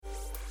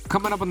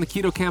Coming up on the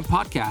Keto Camp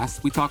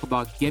podcast, we talk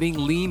about getting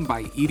lean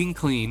by eating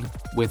clean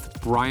with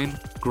Gryn.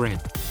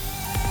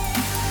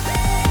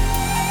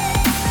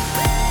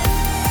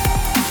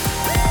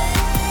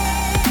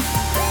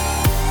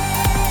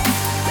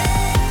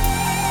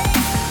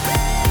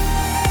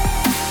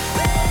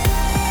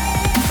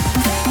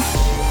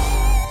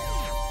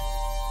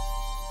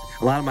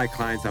 A lot of my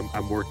clients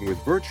I'm working with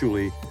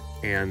virtually,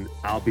 and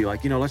I'll be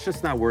like, let's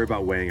just not worry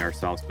about weighing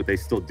ourselves, but they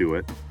still do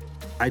it.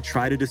 I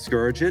try to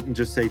discourage it and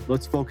just say,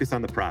 let's focus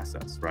on the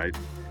process, right?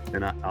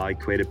 And I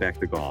equate it back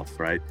to golf,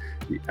 right?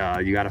 You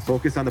got to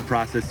focus on the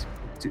process.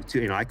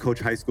 I coach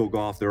high school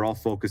golf. They're all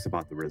focused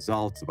about the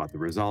results.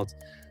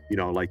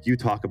 Like you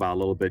talk about a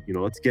little bit,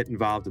 let's get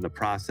involved in the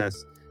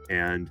process.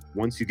 And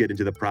once you get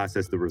into the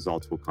process, the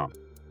results will come.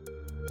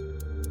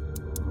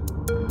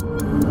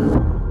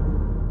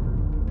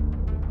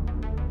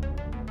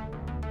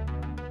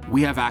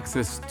 We have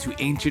access to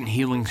ancient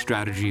healing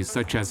strategies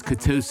such as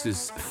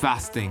ketosis,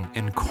 fasting,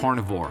 and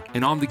carnivore.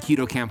 And on the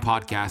Keto Camp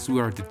podcast,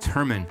 we are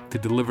determined to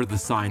deliver the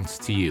science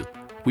to you.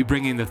 We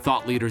bring in the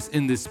thought leaders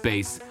in this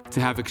space to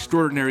have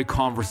extraordinary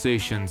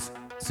conversations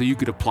so you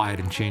could apply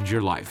it and change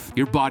your life.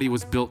 Your body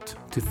was built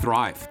to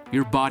thrive.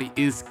 Your body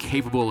is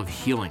capable of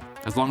healing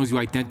as long as you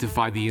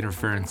identify the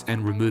interference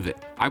and remove it.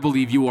 I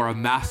believe you are a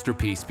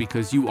masterpiece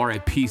because you are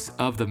a piece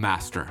of the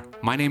master.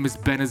 My name is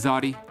Ben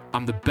Azadi.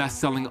 I'm the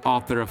best-selling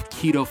author of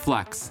Keto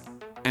Flex,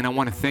 and I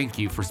want to thank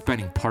you for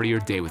spending part of your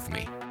day with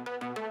me.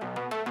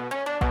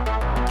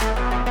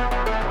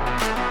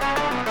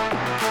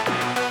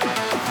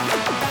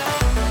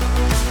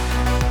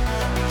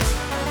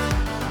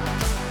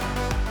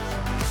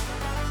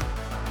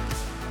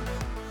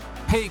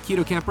 Hey,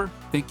 Keto Camper.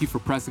 Thank you for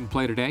pressing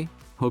play today.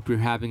 Hope you're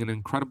having an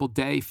incredible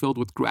day filled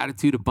with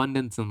gratitude,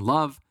 abundance, and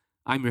love.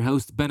 I'm your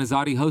host, Ben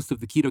Azadi, host of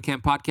the Keto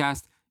Camp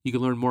podcast. You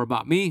can learn more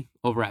about me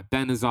over at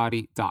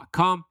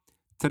benazadi.com.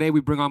 Today, we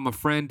bring on my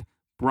friend,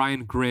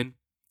 Gryn.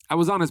 I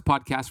was on his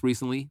podcast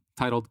recently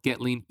titled Get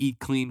Lean, Eat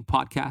Clean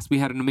podcast. We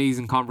had an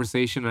amazing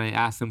conversation, and I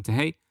asked him to,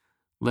 hey,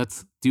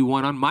 let's do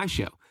one on my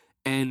show.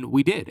 And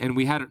we did, and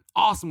we had an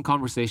awesome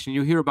conversation.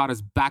 You'll hear about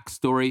his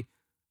backstory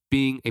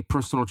being a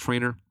personal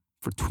trainer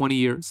for 20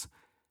 years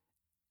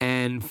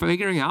and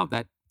figuring out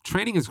that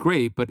training is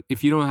great, but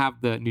if you don't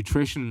have the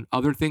nutrition and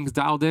other things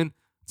dialed in,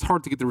 it's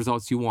hard to get the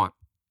results you want.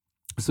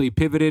 So he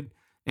pivoted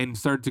and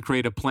started to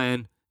create a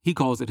plan. He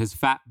calls it his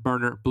Fat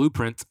Burner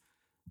Blueprint,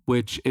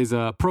 which is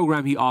a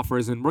program he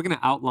offers. And we're going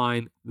to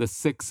outline the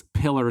 6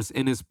 pillars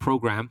in his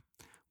program,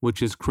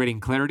 which is creating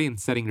clarity and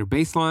setting your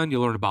baseline.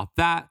 You'll learn about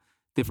that,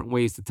 different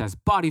ways to test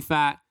body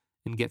fat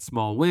and get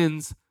small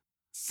wins.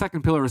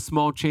 Second pillar is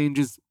small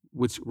changes,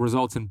 which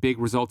results in big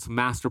results,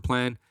 master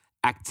plan.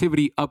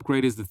 Activity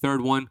upgrade is the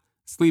third one.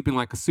 Sleeping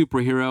like a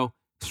superhero,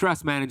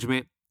 stress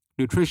management,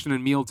 nutrition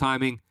and meal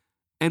timing,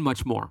 and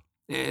much more.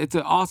 It's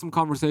an awesome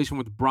conversation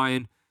with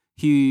Brian.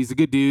 He's a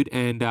good dude,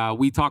 and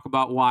we talk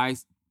about why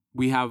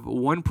we have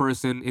one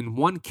person in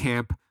one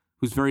camp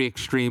who's very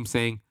extreme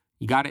saying,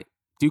 you got to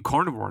do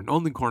carnivore and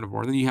only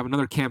carnivore. And then you have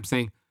another camp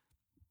saying,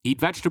 eat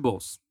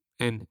vegetables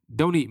and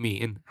don't eat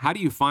meat. And how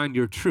do you find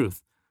your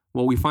truth?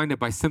 Well, we find it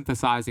by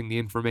synthesizing the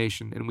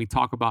information, and we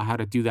talk about how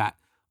to do that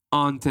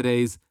on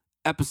today's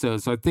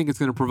episode. So I think it's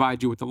going to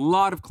provide you with a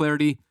lot of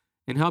clarity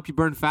and help you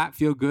burn fat,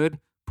 feel good,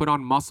 put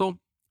on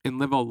muscle, and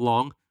live a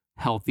long,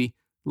 healthy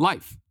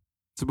life.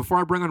 So before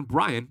I bring on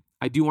Brian,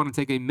 I do want to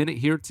take a minute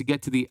here to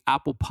get to the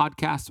Apple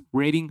Podcast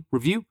rating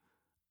review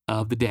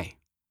of the day.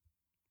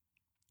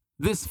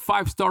 This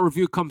 5-star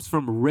review comes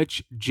from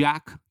Rich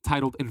Jack,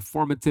 titled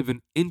Informative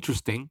and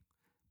Interesting.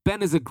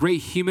 Ben is a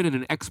great human and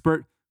an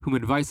expert whom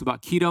advice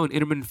about keto and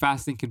intermittent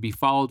fasting can be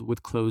followed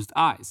with closed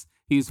eyes.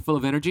 He is full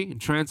of energy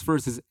and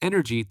transfers his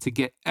energy to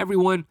get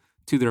everyone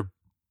to their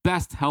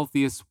best,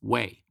 healthiest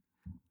way.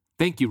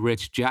 Thank you,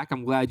 Rich Jack.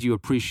 I'm glad you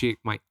appreciate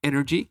my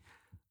energy.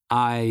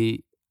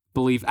 I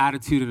believe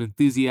attitude and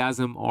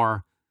enthusiasm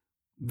are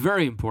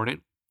very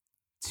important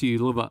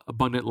to live an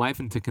abundant life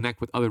and to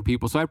connect with other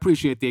people. So I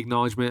appreciate the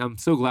acknowledgement. I'm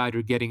so glad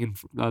you're getting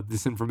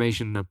this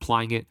information and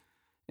applying it,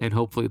 and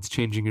hopefully it's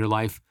changing your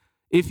life.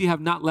 If you have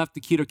not left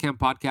the Keto Camp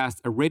podcast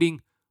a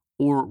rating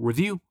or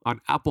review on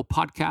Apple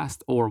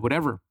Podcast or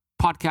whatever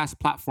podcast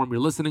platform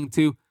you're listening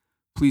to,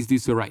 please do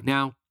so right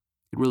now.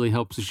 It really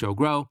helps the show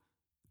grow,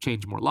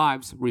 change more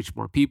lives, reach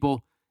more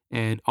people.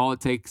 And all it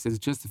takes is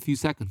just a few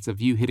seconds of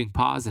you hitting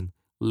pause and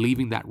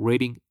leaving that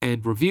rating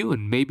and review.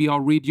 And maybe I'll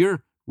read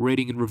your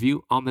rating and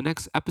review on the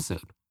next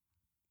episode.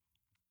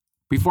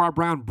 Before I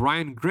bring on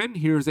Brian Gryn,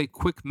 here's a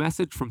quick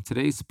message from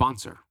today's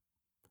sponsor.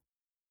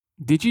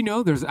 Did you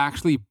know there's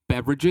actually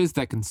beverages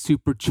that can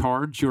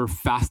supercharge your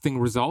fasting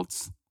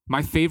results?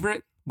 My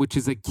favorite, which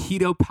is a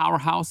keto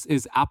powerhouse,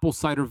 is apple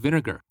cider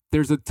vinegar.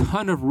 There's a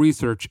ton of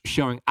research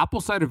showing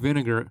apple cider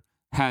vinegar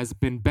has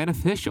been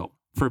beneficial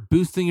for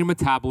boosting your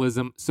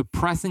metabolism,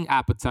 suppressing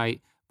appetite,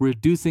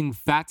 reducing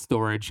fat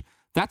storage.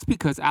 That's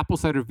because apple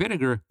cider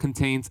vinegar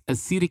contains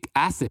acetic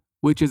acid,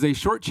 which is a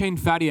short-chain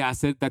fatty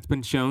acid that's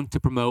been shown to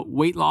promote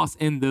weight loss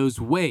in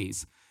those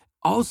ways.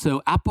 Also,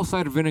 apple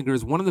cider vinegar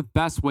is one of the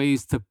best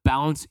ways to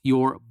balance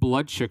your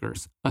blood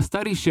sugars. A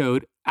study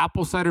showed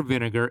apple cider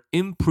vinegar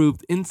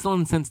improved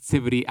insulin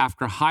sensitivity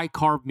after high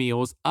carb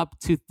meals up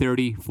to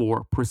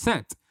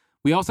 34%.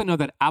 We also know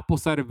that apple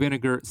cider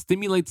vinegar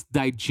stimulates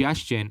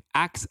digestion,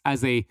 acts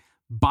as a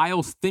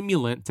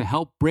biostimulant to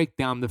help break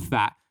down the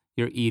fat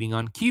you're eating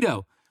on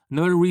keto.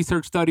 Another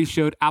research study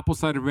showed apple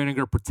cider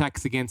vinegar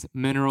protects against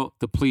mineral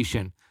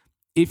depletion.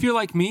 If you're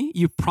like me,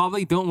 you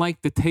probably don't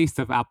like the taste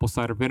of apple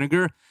cider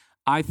vinegar.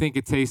 I think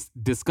it tastes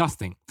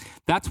disgusting.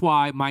 That's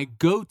why my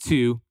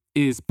go-to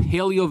is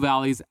Paleo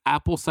Valley's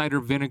apple cider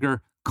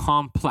vinegar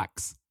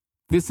complex.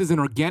 This is an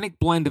organic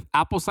blend of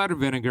apple cider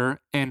vinegar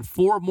and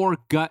 4 more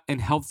gut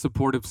and health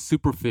supportive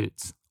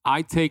superfoods.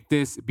 I take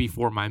this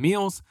before my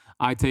meals,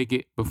 I take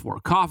it before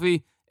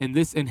coffee, and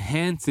this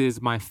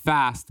enhances my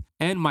fast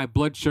and my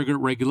blood sugar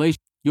regulation.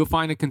 You'll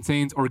find it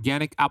contains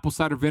organic apple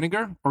cider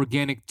vinegar,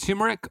 organic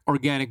turmeric,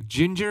 organic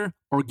ginger,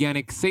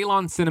 organic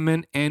Ceylon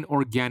cinnamon, and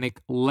organic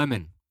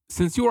lemon.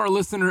 Since you are a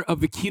listener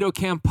of the Keto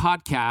Camp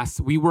podcast,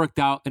 we worked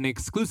out an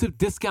exclusive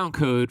discount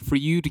code for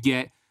you to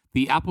get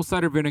the apple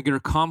cider vinegar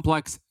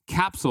complex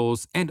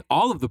capsules and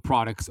all of the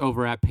products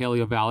over at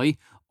Paleo Valley.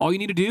 All you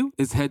need to do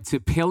is head to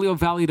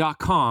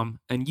paleovalley.com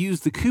and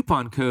use the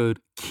coupon code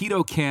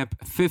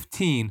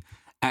KETOCAMP15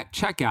 at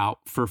checkout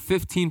for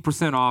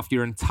 15% off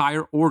your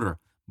entire order.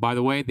 By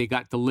the way, they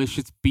got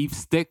delicious beef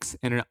sticks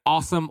and an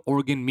awesome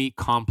organ meat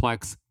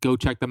complex. Go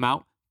check them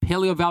out.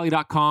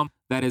 paleovalley.com.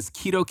 That is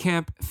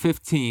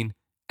KetoCamp15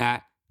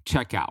 at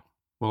checkout.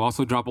 We'll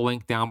also drop a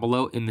link down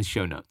below in the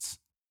show notes.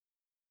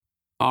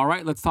 All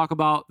right, let's talk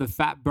about the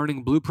fat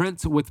burning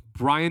blueprints with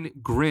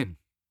Gryn.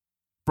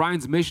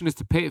 Brian's mission is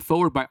to pay it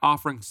forward by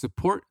offering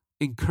support,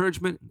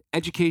 encouragement, and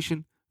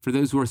education for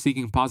those who are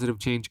seeking positive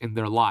change in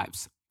their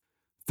lives.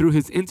 Through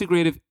his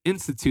Integrative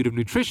Institute of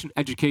Nutrition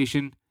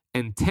Education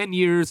and 10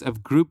 years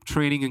of group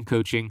training and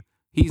coaching,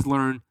 he's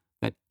learned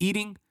that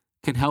eating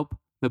can help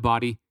the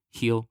body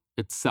heal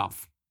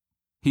itself.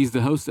 He's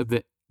the host of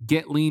the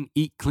Get Lean,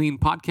 Eat Clean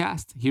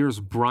podcast. Here's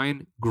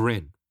Gryn.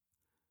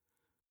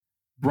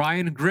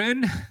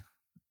 Gryn,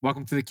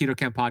 welcome to the Keto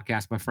Camp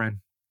podcast, my friend.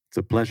 It's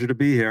a pleasure to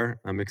be here.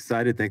 I'm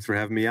excited. Thanks for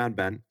having me on,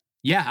 Ben.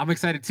 Yeah, I'm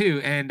excited too.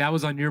 And I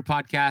was on your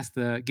podcast,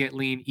 the Get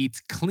Lean,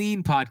 Eat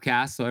Clean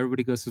podcast. So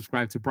everybody go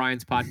subscribe to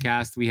Brian's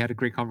podcast. We had a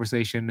great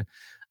conversation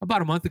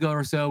about a month ago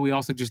or so. We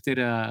also just did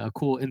a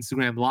cool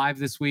Instagram live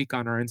this week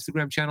on our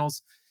Instagram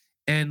channels.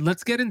 And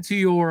let's get into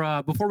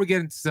your, before we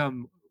get into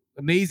some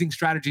amazing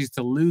strategies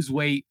to lose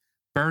weight,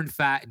 burn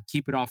fat, and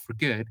keep it off for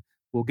good.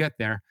 We'll get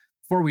there.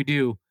 Before we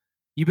do,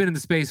 you've been in the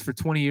space for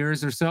 20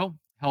 years or so,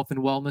 health and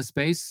wellness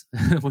space,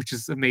 which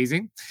is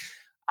amazing.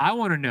 I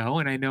want to know,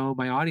 and I know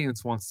my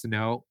audience wants to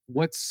know,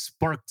 what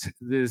sparked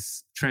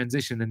this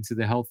transition into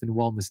the health and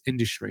wellness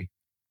industry?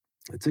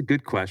 It's a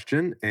good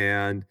question.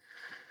 And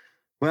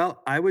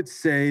well, I would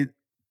say,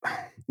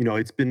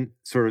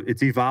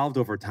 it's evolved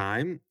over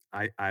time.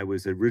 I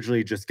was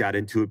originally just got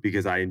into it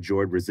because I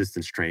enjoyed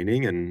resistance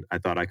training and I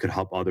thought I could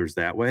help others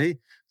that way.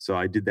 So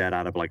I did that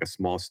out of like a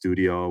small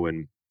studio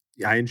and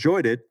I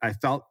enjoyed it. I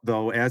felt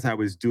though, as I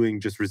was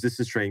doing just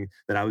resistance training,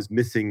 that I was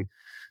missing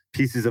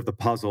pieces of the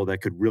puzzle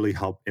that could really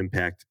help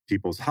impact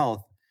people's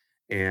health.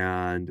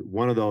 And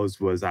one of those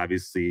was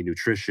obviously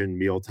nutrition,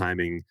 meal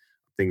timing,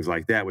 things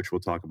like that, which we'll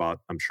talk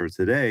about, I'm sure,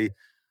 today.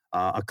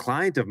 A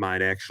client of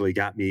mine actually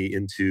got me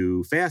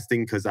into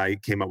fasting because I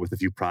came up with a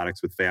few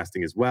products with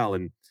fasting as well.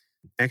 And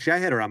actually, I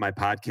had her on my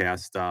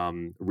podcast.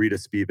 Rita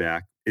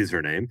Spivak is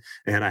her name.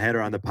 And I had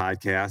her on the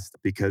podcast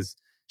because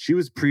she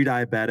was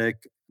pre-diabetic.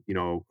 You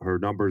know, her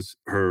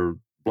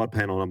blood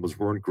panel numbers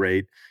weren't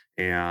great.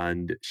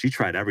 And she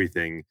tried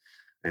everything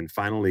and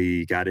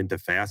finally got into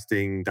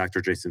fasting. Dr.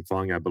 Jason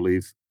Fung, I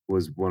believe,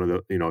 was one of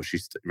the, she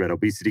read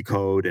Obesity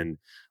Code and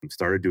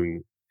started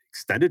doing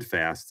extended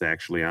fasts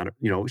actually on,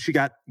 she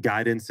got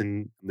guidance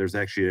and there's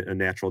actually a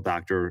natural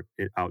doctor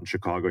out in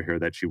Chicago here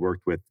that she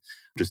worked with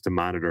just to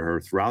monitor her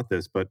throughout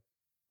this. But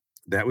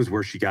that was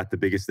where she got the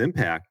biggest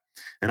impact.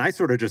 And I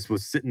sort of just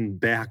was sitting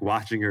back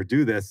watching her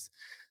do this,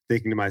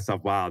 thinking to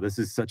myself, wow, this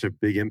is such a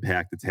big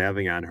impact it's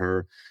having on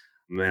her.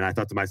 And I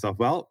thought to myself,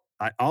 well,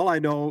 all I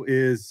know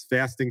is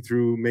fasting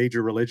through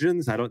major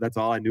religions. That's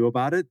all I knew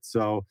about it.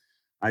 So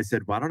I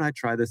said, why don't I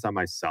try this on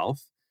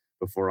myself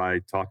before I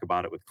talk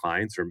about it with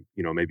clients or,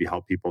 maybe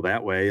help people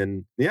that way.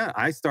 And yeah,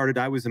 I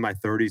was in my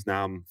 30s.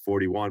 Now I'm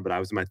 41, but I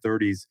was in my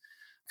 30s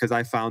because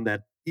I found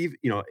that even,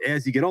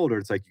 as you get older,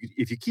 it's like,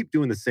 if you keep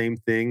doing the same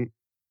thing,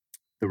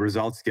 the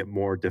results get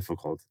more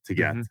difficult to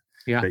get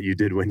that you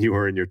did when you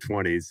were in your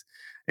 20s.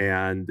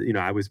 And,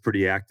 I was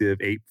pretty active,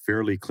 ate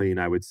fairly clean,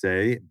 I would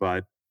say.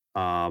 But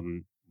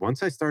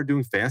once I started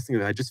doing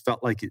fasting, I just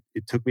felt like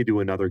it took me to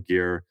another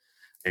gear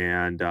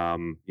and,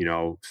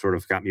 sort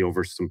of got me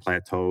over some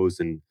plateaus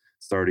and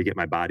started to get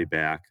my body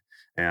back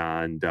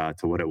and to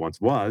what it once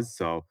was.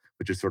 So,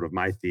 which is sort of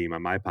my theme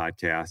on my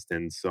podcast.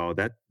 And so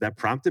that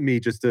prompted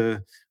me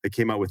I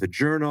came out with a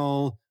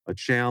journal, a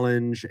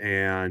challenge,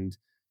 and,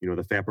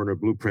 the Fat Burner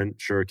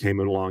Blueprint sure came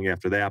along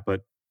after that.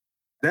 But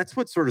that's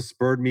what sort of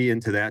spurred me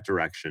into that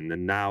direction.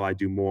 And now I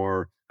do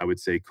more, I would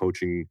say,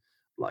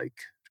 like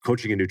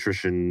coaching and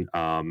nutrition,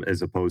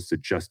 as opposed to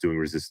just doing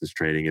resistance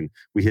training. And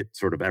we hit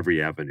sort of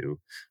every avenue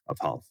of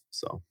health.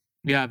 So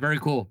Yeah, very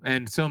cool.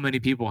 And so many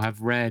people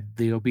have read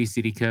the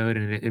obesity code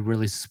and it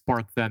really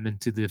sparked them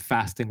into the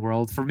fasting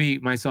world. For me,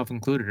 myself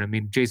included. I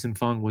mean, Jason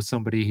Fung was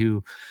somebody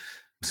who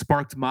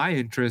sparked my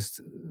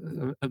interest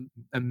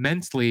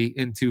immensely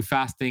into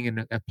fasting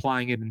and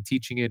applying it and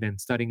teaching it and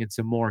studying it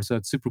some more. So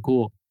it's super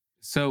cool.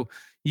 So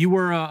you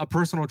were a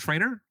personal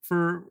trainer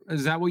for,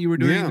 is that what you were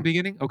doing in the yeah,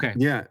 beginning? Okay.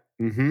 yeah.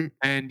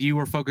 And you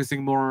were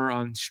focusing more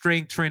on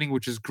strength training,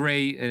 which is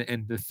great,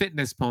 and the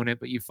fitness component,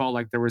 but you felt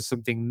like there was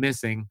something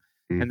missing.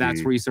 And that's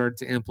Hmm. where you started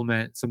to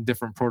implement some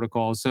different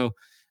protocols. So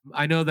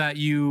I know that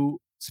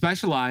you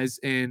specialize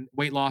in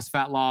weight loss,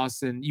 fat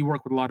loss, and you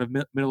work with a lot of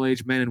middle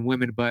aged men and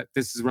women, but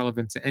this is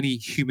relevant to any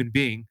human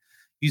being.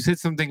 You said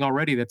something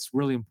already that's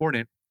really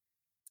important.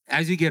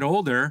 As you get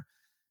older,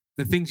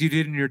 the things you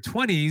did in your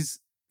 20s,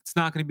 it's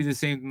not going to be the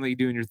same thing that you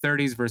do in your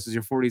 30s versus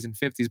your 40s and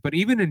 50s. But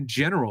even in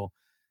general,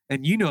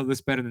 and you know this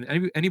better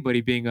than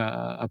anybody being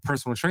a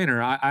personal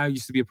trainer, I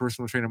used to be a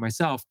personal trainer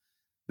myself.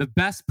 The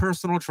best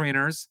personal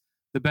trainers,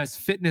 the best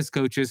fitness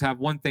coaches have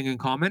one thing in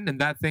common,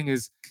 and that thing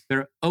is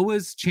they're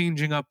always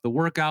changing up the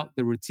workout,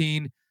 the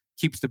routine,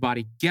 keeps the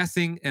body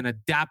guessing and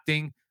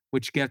adapting,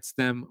 which gets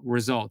them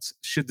results.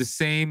 Should the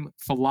same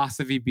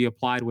philosophy be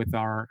applied with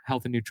our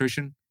health and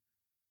nutrition?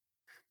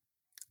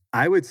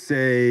 I would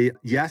say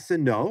yes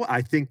and no.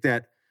 I think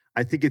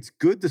it's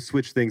good to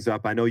switch things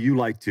up. I know you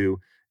like to.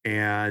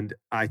 And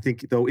I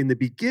think though in the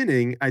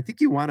beginning, I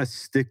think you want to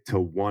stick to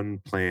one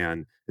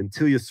plan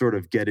until you sort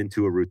of get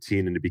into a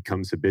routine and it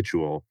becomes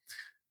habitual.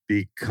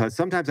 Because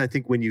sometimes I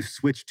think when you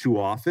switch too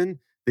often,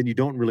 then you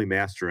don't really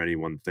master any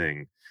one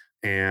thing.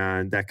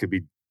 And that could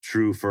be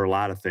true for a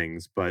lot of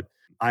things, but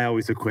I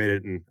always equate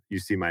it, and you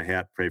see my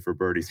hat, pray for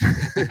birdies.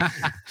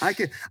 I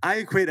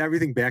equate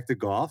everything back to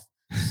golf.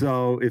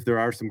 So if there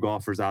are some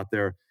golfers out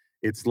there,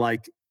 it's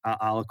like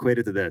I'll equate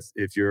it to this.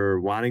 If you're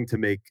wanting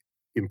to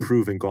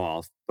improve in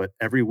golf, but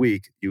every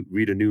week you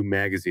read a new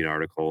magazine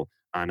article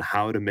on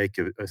how to make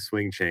a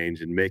swing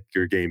change and make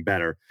your game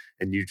better,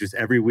 and you just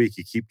every week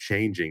you keep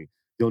changing,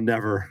 you'll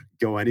never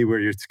go anywhere.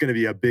 It's going to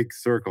be a big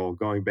circle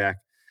going back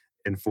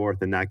and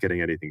forth and not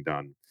getting anything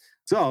done.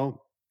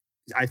 So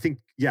I think,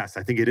 yes,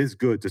 I think it is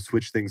good to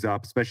switch things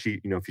up, especially,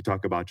 if you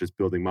talk about just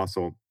building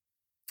muscle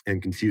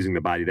and confusing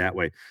the body that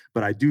way.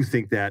 But I do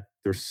think that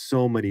there's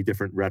so many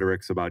different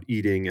rhetorics about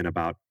eating and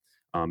about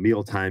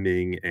meal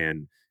timing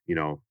and,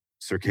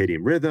 circadian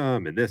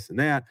rhythm and this and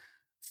that.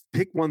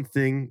 Pick one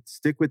thing,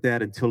 stick with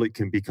that until it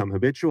can become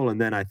habitual.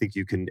 And then I think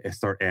you can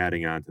start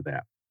adding on to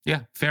that.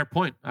 Yeah, fair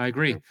point. I Yeah.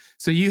 agree.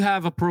 So you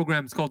have a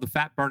program. It's called the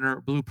Fat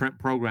Burner Blueprint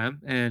Program,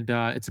 and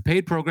it's a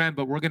paid program.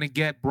 But we're going to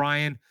get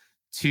Brian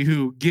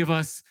to give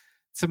us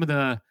some of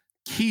the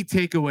key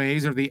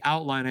takeaways, or the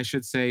outline, I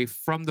should say,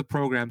 from the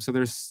program. So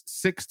there's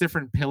 6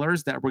 different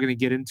pillars that we're going to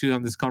get into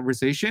on this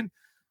conversation,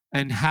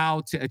 and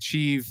how to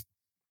achieve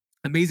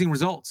amazing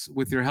results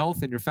with your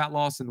health and your fat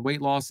loss and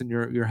weight loss and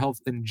your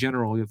health in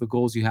general, the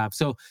goals you have.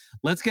 So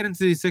let's get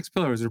into these 6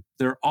 pillars.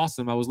 They're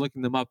awesome. I was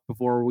looking them up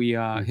before we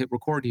Mm. hit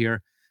record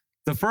here.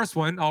 The first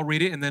one, I'll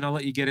read it and then I'll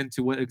let you get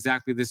into what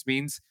exactly this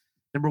means.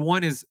 Number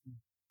 1 is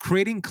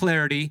creating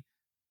clarity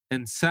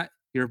and set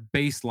your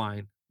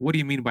baseline. What do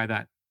you mean by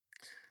that?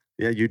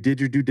 Yeah, you did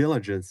your due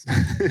diligence.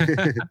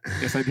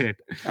 Yes, I did.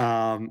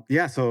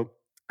 Yeah, so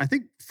I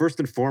think first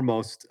and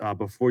foremost,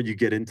 before you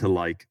get into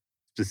like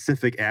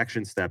specific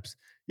action steps,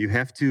 you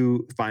have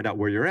to find out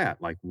where you're at.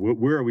 Like,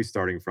 where are we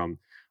starting from?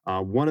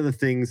 One of the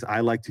things I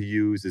like to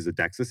use is a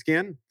DEXA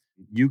scan.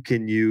 You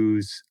can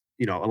use,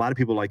 a lot of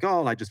people are like,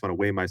 oh, I just want to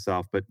weigh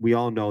myself, but we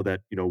all know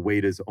that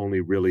weight is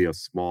only really a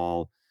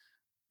small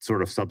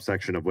sort of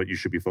subsection of what you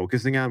should be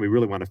focusing on. We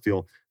really want to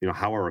feel,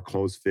 how are our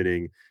clothes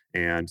fitting?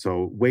 And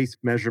so waist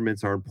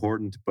measurements are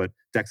important, but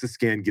DEXA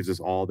scan gives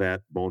us all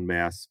that bone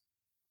mass,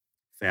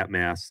 fat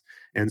mass.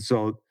 And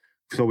so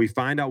we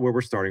find out where we're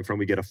starting from.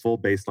 We get a full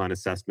baseline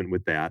assessment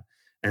with that.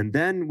 And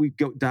then we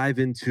go dive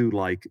into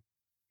like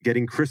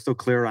getting crystal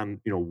clear on,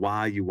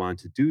 why you want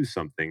to do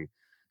something.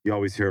 You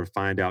always hear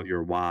find out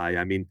your why.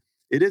 I mean,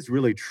 it is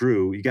really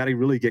true. You got to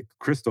really get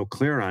crystal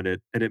clear on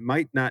it. And it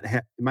might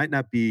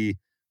not be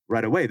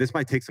right away. This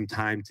might take some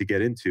time to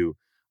get into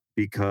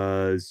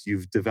because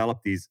you've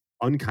developed these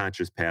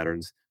unconscious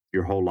patterns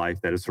your whole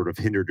life that has sort of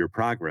hindered your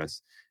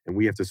progress. And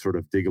we have to sort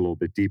of dig a little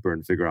bit deeper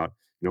and figure out,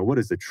 what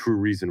is the true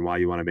reason why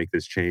you want to make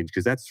this change?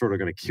 Because that's sort of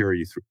going to carry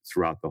you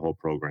throughout the whole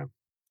program.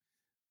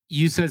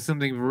 You said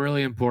something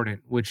really important,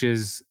 which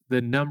is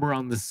the number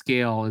on the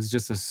scale is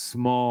just a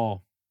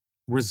small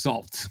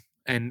result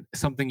and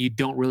something you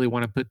don't really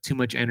want to put too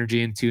much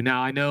energy into.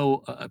 Now, I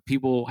know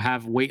people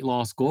have weight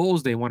loss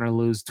goals. They want to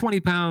lose 20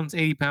 pounds,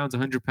 80 pounds,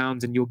 100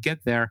 pounds, and you'll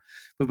get there.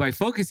 But by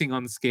focusing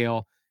on the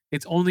scale,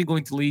 it's only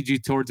going to lead you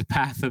towards a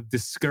path of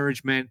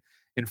discouragement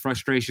and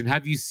frustration.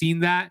 Have you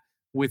seen that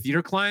with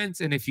your clients?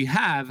 And if you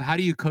have, how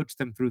do you coach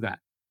them through that?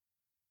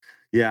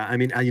 Yeah, I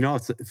mean, and I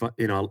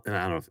don't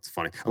know if it's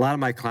funny. A lot of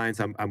my clients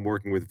I'm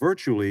working with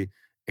virtually,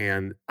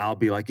 and I'll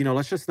be like,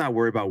 let's just not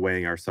worry about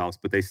weighing ourselves,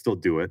 but they still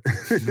do it.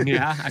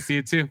 Yeah, I see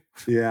it too.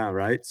 Yeah,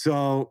 right.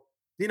 So,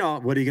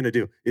 what are you going to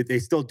do? They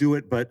still do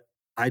it, but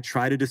I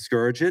try to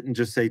discourage it and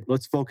just say,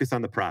 let's focus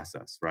on the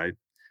process, right?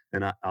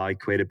 And I'll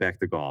equate it back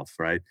to golf,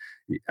 right?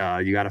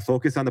 You got to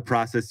focus on the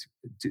process.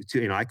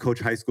 I coach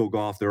high school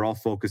golf. They're all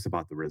focused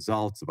about the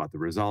results, about the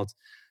results.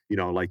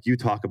 Like you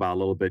talk about a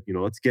little bit.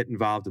 Let's get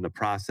involved in the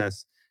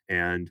process,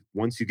 and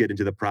once you get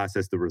into the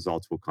process, the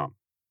results will come.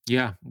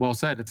 Yeah, well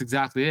said. That's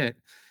exactly it.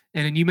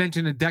 And then you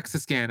mentioned a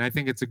DEXA scan. I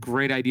think it's a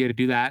great idea to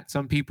do that.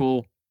 Some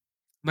people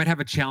might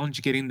have a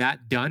challenge getting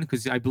that done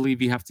because I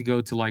believe you have to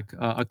go to like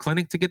a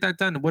clinic to get that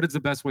done. What is the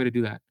best way to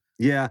do that?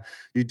 Yeah,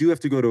 you do have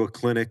to go to a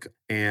clinic,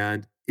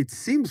 and it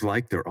seems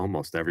like they're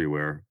almost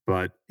everywhere.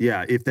 But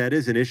yeah, if that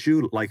is an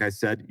issue, like I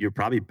said, you're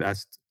probably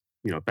best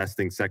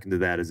thing second to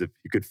that is if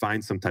you could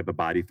find some type of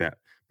body fat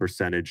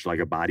percentage, like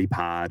a body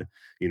pod,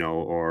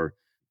 or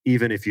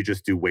even if you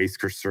just do waist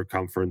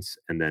circumference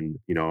and then,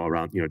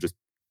 just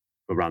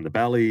around the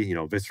belly,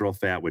 visceral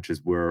fat, which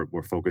is where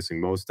we're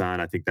focusing most on.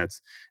 I think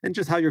and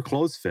just how your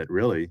clothes fit,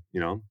 really.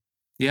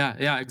 Yeah,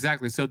 yeah,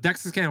 exactly. So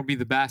DEXA scan will be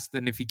the best.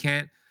 And if you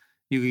can't,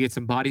 you can get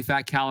some body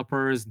fat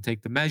calipers and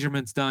take the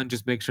measurements done.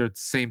 Just make sure it's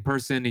the same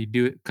person. And you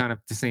do it kind of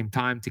at the same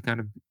time to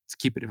kind of to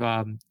keep it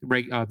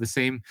the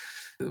same.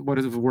 What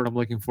is the word I'm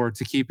looking for?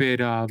 To keep it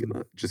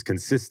Just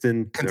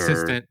consistent or,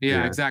 consistent. Yeah,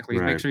 yeah, exactly.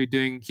 Make right. sure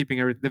you're keeping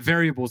the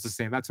variables the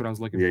same. That's what I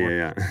was looking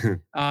Yeah, for. yeah,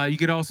 yeah. You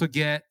could also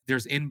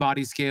there's in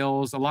body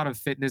scales. A lot of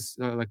fitness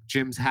like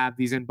gyms have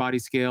these in body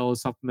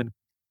scales. Supplement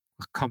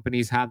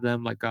companies have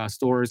them, like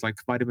stores like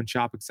Vitamin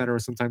Shop, etc.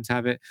 Sometimes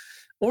have it.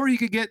 Or you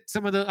could get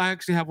some of the. I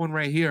actually have one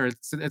right here.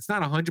 It's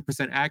not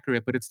 100%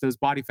 accurate, but it's those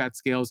body fat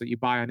scales that you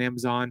buy on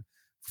Amazon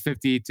for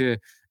 50 to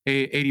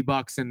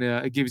 $80, and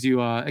it gives you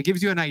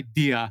an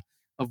idea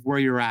of where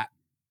you're at,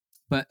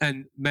 but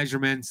and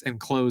measurements and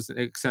clothes,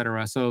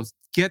 etc. So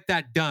get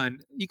that done.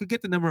 You could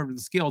get the number of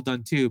the scale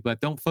done too,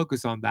 but don't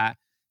focus on that.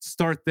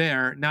 Start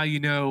there. Now you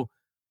know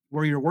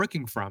where you're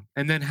working from,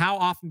 and then how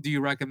often do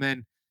you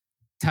recommend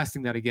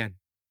testing that again?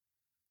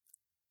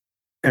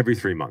 Every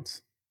 3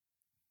 months.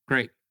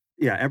 Great.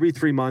 Yeah, every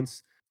 3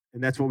 months.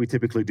 And that's what we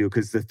typically do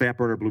because the Fat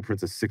Burner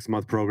Blueprint's a 6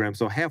 month program.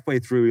 So halfway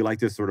through, we like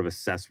to sort of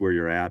assess where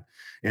you're at.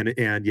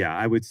 And yeah,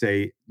 I would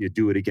say you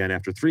do it again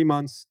after 3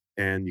 months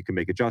and you can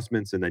make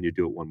adjustments and then you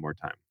do it one more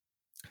time.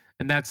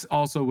 And that's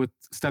also with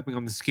stepping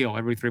on the scale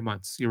every 3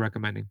 months, you're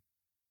recommending.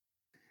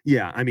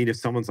 Yeah. I mean, if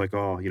someone's like,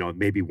 oh,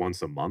 maybe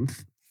once a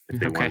month if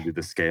they want to Okay. do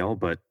the scale,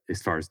 but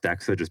as far as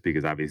DEXA, just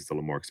because obviously it's a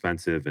little more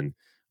expensive and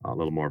a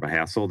little more of a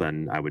hassle,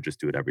 then I would just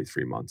do it every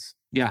 3 months.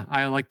 Yeah,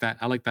 I like that.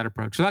 I like that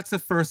approach. So that's the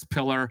first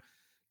pillar,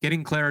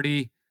 getting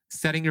clarity,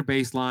 setting your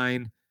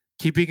baseline,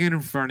 keeping it in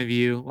front of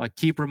you, like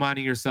keep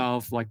reminding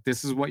yourself like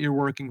this is what you're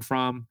working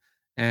from,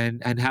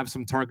 and have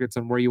some targets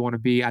on where you want to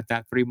be at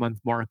that 3 month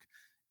mark.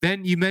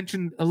 Then you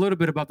mentioned a little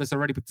bit about this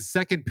already, but the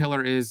second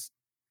pillar is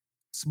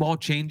small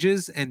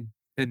changes and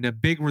the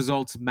big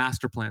results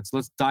master plan. So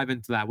let's dive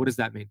into that. What does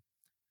that mean?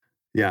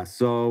 Yeah.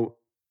 So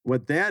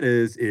what that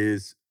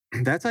is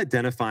that's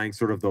identifying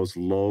sort of those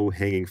low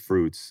hanging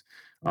fruits,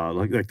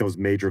 like those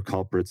major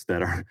culprits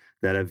that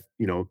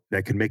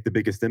can make the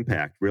biggest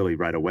impact really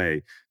right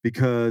away.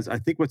 Because I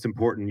think what's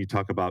important, you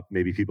talk about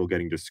maybe people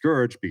getting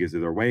discouraged because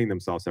they're weighing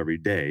themselves every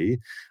day.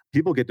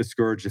 People get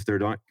discouraged if they're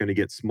not going to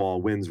get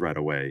small wins right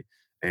away.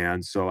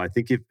 And so I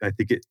think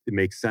it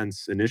makes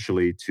sense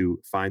initially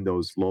to find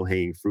those low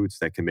hanging fruits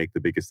that can make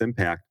the biggest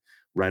impact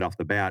right off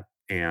the bat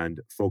and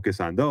focus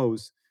on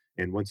those,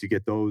 and once you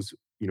get those,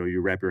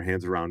 you wrap your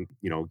hands around,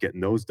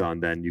 getting those done,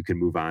 then you can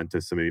move on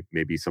to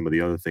maybe some of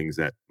the other things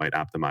that might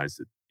optimize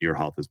your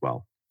health as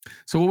well.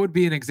 So what would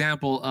be an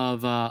example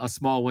of a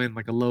small win,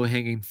 like a low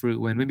hanging fruit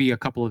win? Maybe a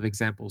couple of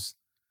examples.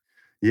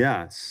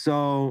 Yeah.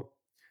 So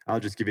I'll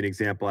just give you an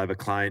example. I have a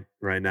client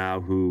right now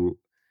who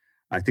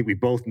I think we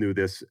both knew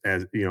this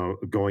as,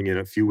 going in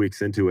a few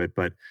weeks into it,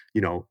 but,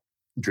 you know,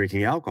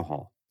 drinking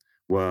alcohol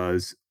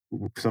was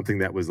something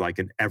that was like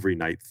an every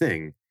night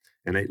thing.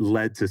 And it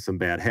led to some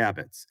bad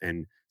habits.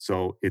 And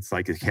so it's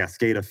like a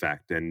cascade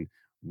effect. And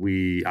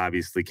we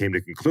obviously came to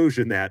the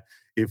conclusion that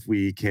if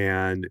we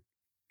can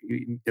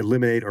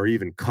eliminate or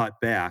even cut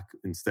back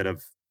instead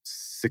of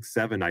 6,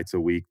 7 nights a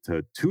week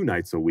to 2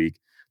 nights a week,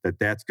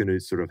 that's going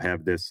to sort of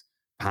have this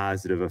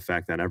positive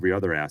effect on every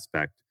other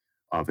aspect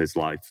of his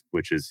life,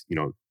 which is,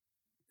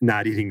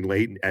 not eating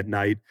late at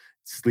night,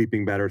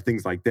 sleeping better,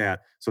 things like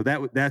that. So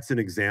that's an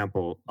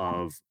example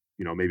of,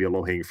 maybe a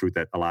low hanging fruit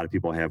that a lot of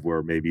people have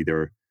where maybe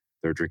they're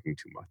drinking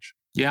too much.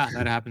 Yeah,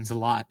 that happens a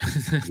lot,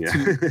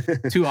 Yeah.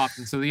 too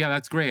often. So yeah,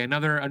 that's great.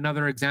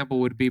 Another example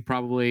would be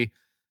probably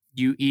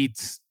you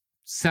eat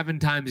 7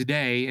 times a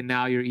day, and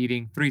now you're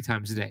eating 3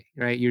 times a day.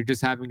 Right? You're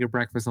just having your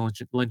breakfast,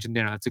 lunch and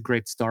dinner. That's a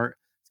great start,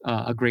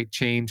 a great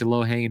change, a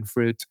low hanging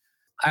fruit.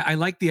 I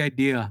like the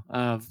idea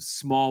of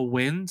small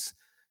wins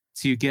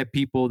to get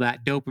people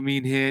that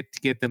dopamine hit, to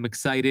get them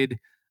excited.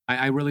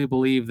 I really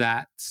believe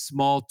that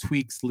small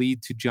tweaks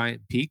lead to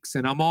giant peaks,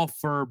 and I'm all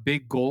for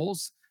big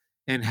goals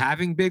and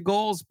having big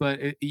goals, but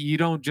you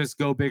don't just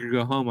go big or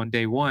go home on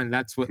day one.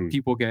 That's what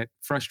people get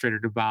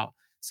frustrated about.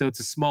 So it's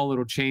a small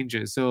little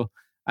changes. So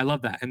I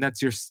love that. And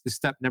that's your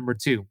step number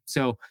 2.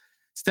 So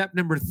step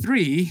number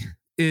 3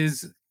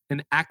 is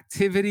an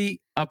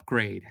activity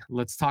upgrade.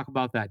 Let's talk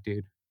about that,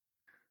 dude.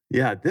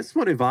 Yeah, this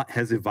one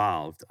has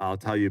evolved, I'll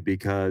tell you,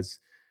 because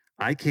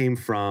I came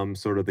from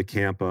sort of the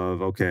camp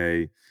of,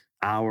 okay,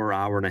 hour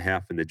and a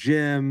half in the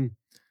gym,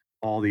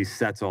 all these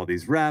sets, all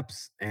these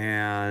reps,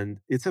 and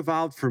it's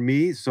evolved for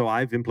me. So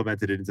I've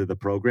implemented it into the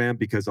program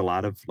because a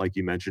lot of, like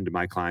you mentioned,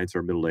 my clients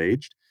are middle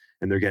aged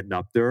and they're getting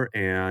up there.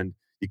 And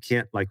you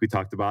can't, like we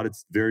talked about,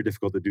 it's very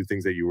difficult to do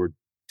things that you were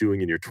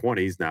doing in your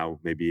 20s now,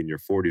 maybe in your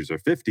 40s or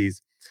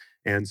 50s.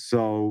 And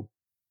so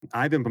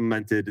I've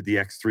implemented the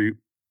X3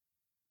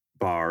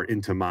 bar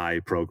into my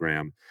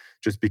program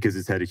just because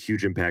it's had a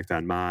huge impact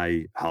on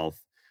my health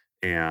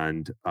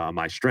and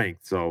my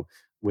strength. So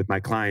with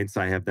my clients,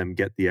 I have them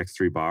get the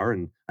X3 bar,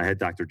 and I had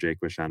Dr.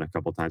 Jaquish on a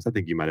couple times. I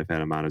think you might have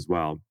had him on as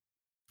well.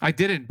 I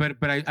didn't, but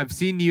I've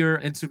seen your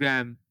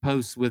Instagram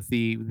posts with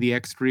the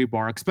X3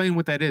 bar. Explain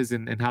what that is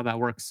and how that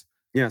works.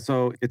 Yeah,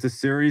 so it's a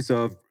series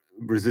of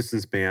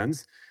resistance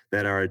bands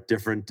that are at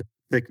different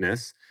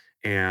thickness.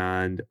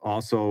 And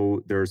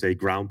also, there's a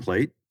ground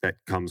plate that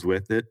comes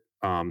with it,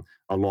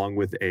 along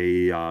with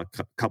a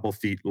couple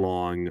feet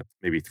long,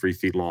 maybe 3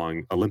 feet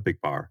long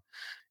Olympic bar.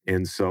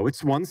 And so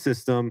it's one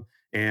system.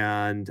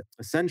 And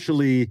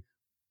essentially,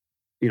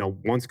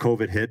 once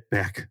COVID hit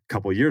back a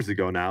couple of years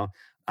ago now,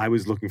 I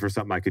was looking for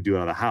something I could do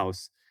out of the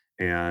house.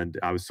 And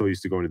I was so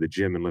used to going to the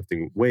gym and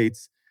lifting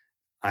weights.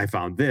 I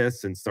found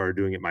this and started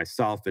doing it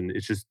myself. And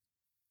it's just,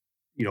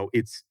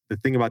 it's the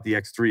thing about the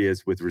X3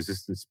 is with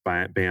resistance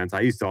bands.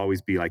 I used to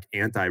always be like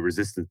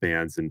anti-resistance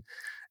bands and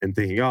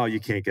thinking, oh, you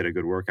can't get a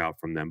good workout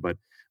from them. But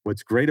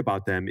what's great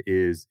about them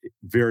is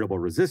variable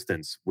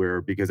resistance,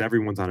 where because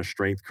everyone's on a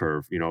strength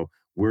curve,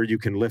 where you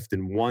can lift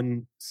in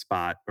one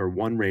spot or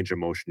one range of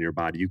motion in your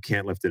body, you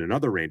can't lift in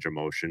another range of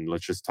motion.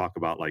 Let's just talk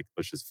about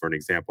let's just for an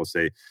example,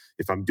 say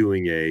if I'm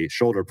doing a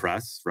shoulder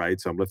press, right?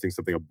 So I'm lifting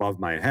something above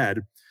my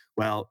head.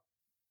 Well,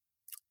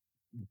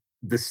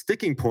 the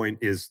sticking point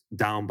is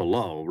down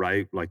below,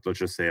 right? Like, let's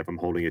just say if I'm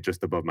holding it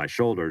just above my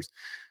shoulders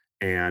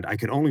and I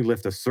can only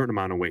lift a certain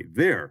amount of weight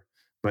there.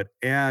 But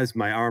as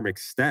my arm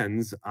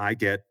extends, I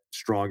get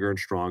stronger and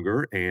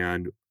stronger.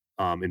 And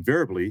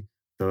invariably,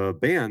 the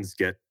bands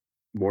get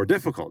more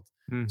difficult.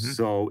 Mm-hmm.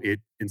 So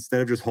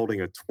instead of just holding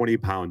a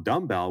 20-pound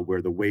dumbbell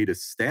where the weight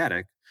is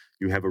static,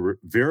 you have a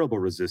variable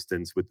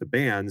resistance with the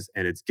bands,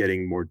 and it's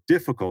getting more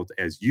difficult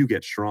as you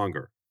get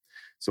stronger.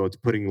 So it's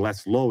putting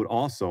less load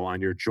also on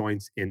your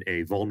joints in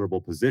a vulnerable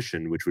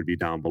position, which would be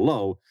down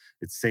below.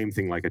 It's same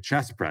thing like a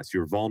chest press.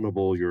 You're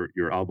vulnerable.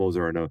 Your elbows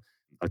are in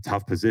a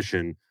tough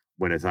position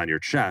when it's on your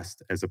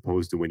chest, as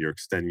opposed to when you're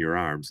extending your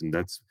arms. And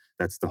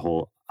that's the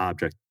whole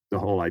object, the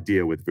whole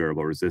idea with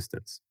variable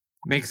resistance.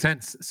 Makes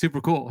sense.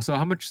 Super cool. So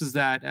how much does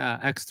that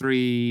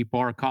X3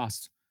 bar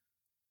cost?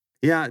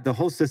 Yeah, the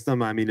whole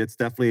system, I mean, it's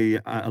definitely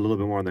a little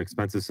bit more on the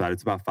expensive side.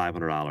 It's about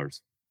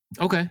 $500.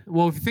 Okay.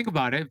 Well, if you think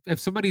about it, if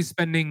somebody's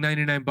spending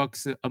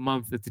 $99 a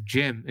month at the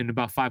gym, in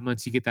about 5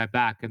 months you get that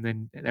back, and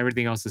then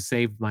everything else is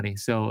saved money.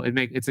 So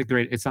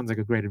it sounds like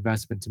a great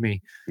investment to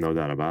me. No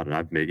doubt about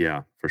it.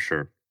 Yeah, for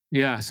sure.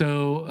 Yeah.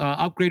 So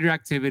upgrade your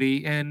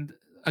activity. And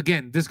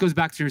again, this goes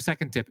back to your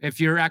second tip.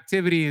 If your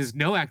activity is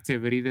no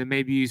activity, then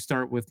maybe you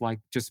start with like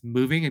just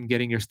moving and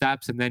getting your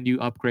steps, and then you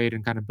upgrade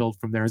and kind of build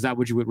from there. Is that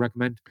what you would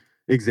recommend?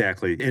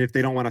 Exactly. And if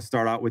they don't want to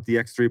start out with the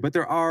X3, but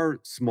there are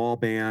small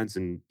bands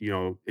and,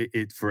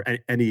 it for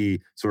any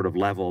sort of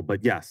level.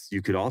 But yes,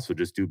 you could also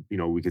just do,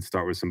 we could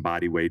start with some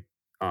body weight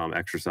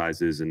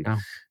exercises and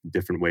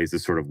different ways to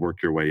sort of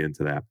work your way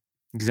into that.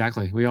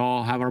 Exactly. We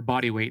all have our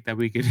body weight that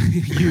we could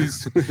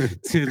use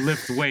to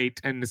lift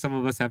weight. And some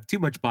of us have too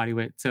much body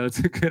weight. So it's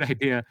a good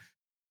idea.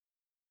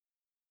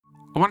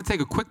 I want to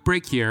take a quick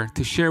break here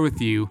to share with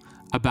you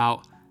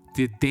about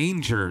the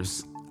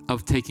dangers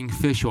of taking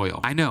fish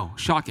oil. I know,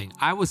 shocking.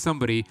 I was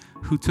somebody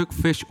who took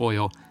fish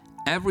oil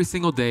every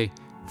single day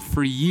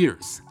for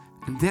years.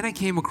 And then I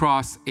came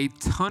across a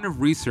ton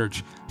of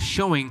research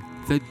showing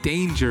the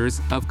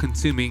dangers of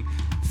consuming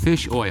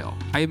fish oil.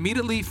 I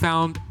immediately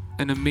found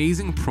an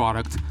amazing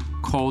product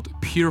called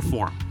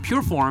Pureform.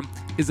 Pureform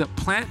is a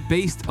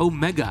plant-based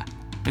omega.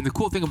 And the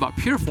cool thing about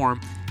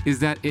Pureform is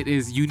that it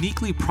is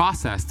uniquely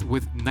processed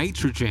with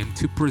nitrogen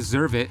to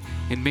preserve it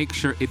and make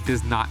sure it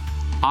does not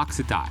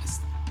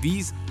oxidize.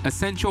 These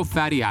essential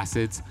fatty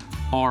acids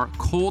are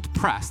cold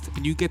pressed,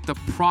 and you get the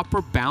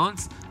proper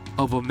balance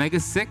of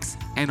omega-6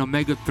 and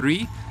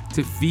omega-3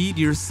 to feed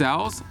your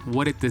cells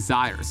what it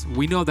desires.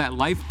 We know that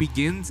life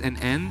begins and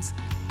ends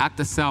at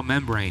the cell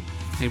membrane.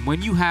 And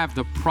when you have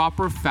the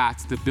proper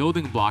fats, the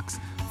building blocks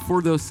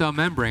for those cell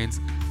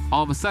membranes,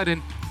 all of a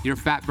sudden, your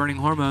fat-burning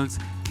hormones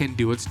can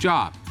do its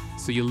job.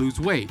 So you lose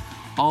weight.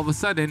 All of a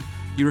sudden,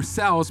 your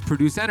cells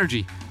produce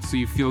energy, so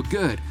you feel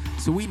good.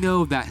 So we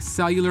know that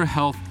cellular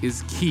health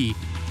is key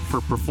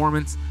for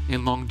performance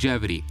and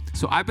longevity.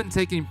 So I've been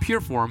taking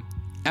Pureform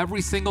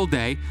every single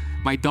day.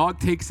 My dog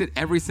takes it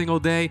every single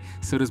day.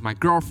 So does my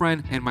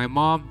girlfriend and my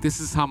mom. This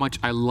is how much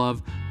I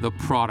love the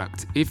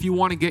product. If you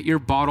want to get your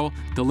bottle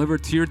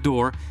delivered to your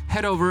door,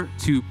 head over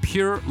to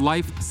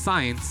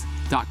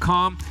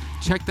purelifescience.com.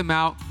 Check them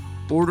out.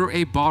 Order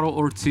a bottle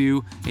or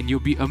two, and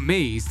you'll be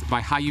amazed by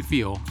how you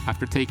feel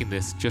after taking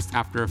this just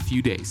after a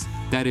few days.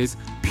 That is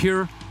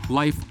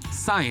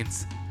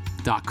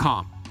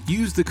purelifescience.com.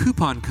 Use the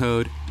coupon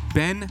code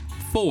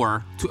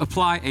BEN4 to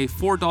apply a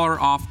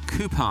 $4 off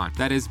coupon.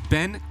 That is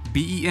BEN,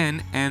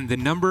 B-E-N, and the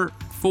number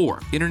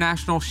 4.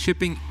 International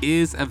shipping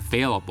is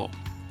available.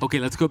 Okay,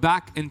 let's go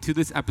back into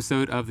this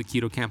episode of the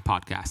Keto Camp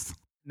podcast.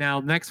 Now,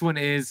 next one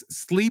is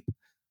sleep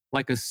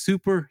like a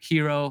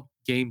superhero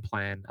game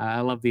plan.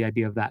 I love the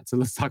idea of that. So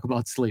let's talk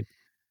about sleep.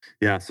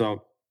 Yeah.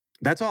 So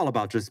that's all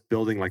about just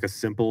building like a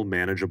simple,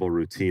 manageable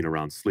routine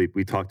around sleep.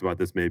 We talked about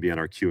this maybe on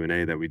our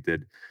Q&A that we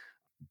did,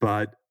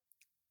 but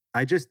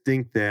I just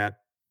think that,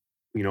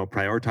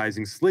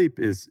 prioritizing sleep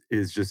is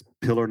just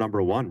pillar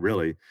number one,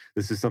 really.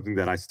 This is something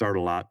that I start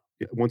a lot.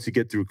 Once you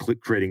get through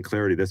creating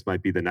clarity, this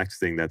might be the next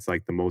thing that's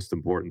like the most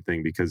important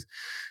thing, because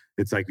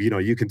it's like,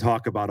 you can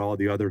talk about all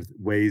the other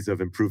ways of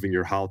improving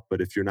your health,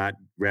 but if you're not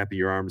wrapping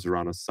your arms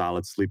around a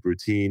solid sleep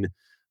routine,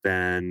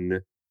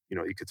 then,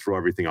 you could throw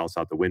everything else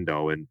out the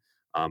window. And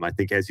I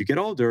think as you get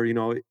older,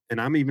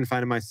 and I'm even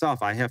finding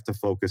myself, I have to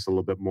focus a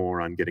little bit more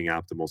on getting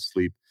optimal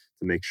sleep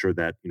to make sure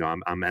that,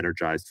 I'm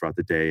energized throughout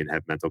the day and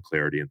have mental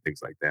clarity and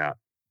things like that.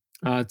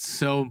 It's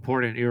so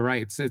important. You're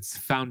right. It's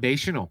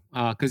foundational,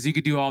 because you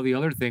could do all the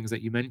other things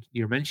that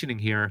you're mentioning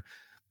here,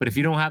 but if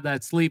you don't have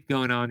that sleep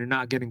going on, you're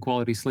not getting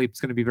quality sleep.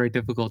 It's going to be very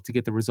difficult to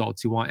get the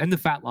results you want and the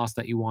fat loss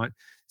that you want.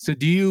 So,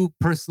 do you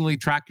personally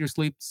track your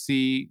sleep to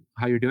see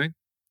how you're doing?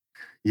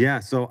 Yeah,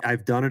 so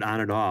I've done it on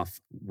and off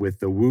with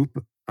the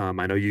Whoop.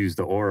 I know you use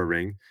the Aura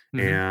Ring,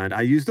 Mm-hmm. and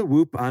I use the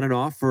Whoop on and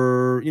off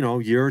for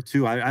a year or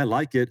two. I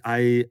like it.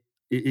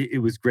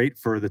 It was great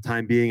for the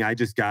time being. I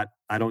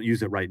don't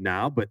use it right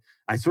now, but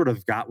I sort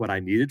of got what I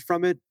needed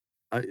from it,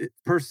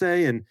 per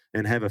se, and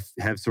have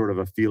sort of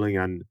a feeling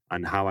on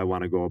how I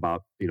want to go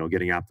about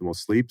getting optimal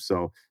sleep.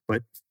 So,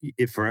 but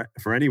if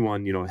for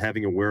anyone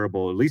having a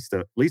wearable at least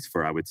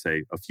for, I would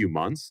say, a few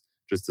months,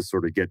 just to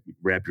sort of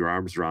wrap your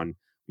arms around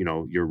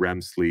your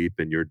REM sleep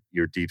and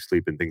your deep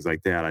sleep and things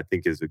like that, I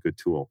think is a good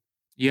tool.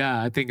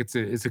 Yeah, I think it's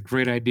a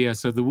great idea.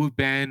 So the Whoop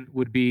band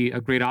would be a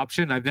great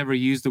option. I've never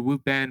used the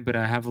Whoop band, but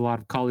I have a lot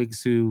of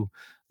colleagues who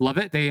love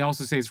it. They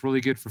also say it's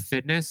really good for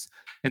fitness.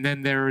 And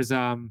then there's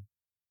the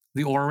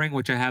Aura Ring,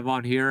 which I have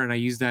on here, and I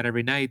use that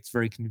every night. It's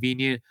very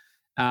convenient.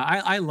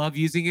 I love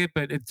using it,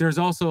 but there's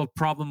also a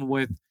problem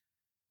with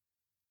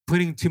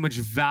putting too much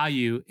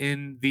value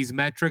in these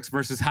metrics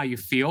versus how you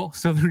feel.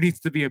 So there needs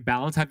to be a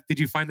balance. Did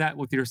you find that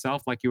with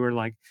yourself? Like you were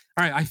like,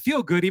 all right, I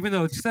feel good, even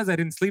though it says I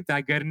didn't sleep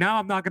that good. And now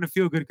I'm not going to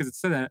feel good because it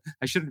said that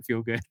I shouldn't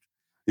feel good.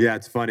 Yeah,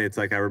 it's funny. It's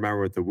like I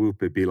remember with the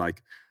Whoop, it'd be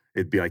like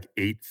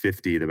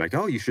 8:50. They're like,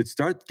 "Oh, you should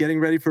start getting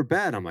ready for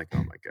bed." I'm like,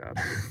 "Oh my god."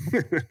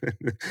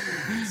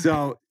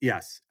 So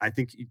yes, I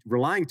think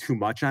relying too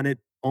much on it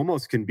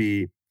almost can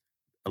be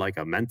like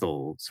a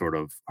mental sort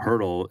of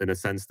hurdle, in a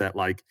sense that,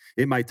 like,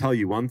 it might tell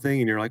you one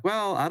thing and you're like,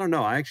 well, I don't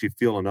know, I actually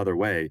feel another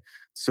way.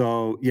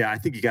 So yeah, I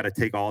think you got to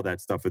take all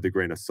that stuff with a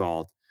grain of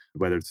salt,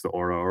 whether it's the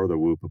Aura or the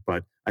Whoop.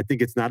 But I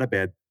think it's not a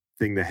bad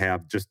thing to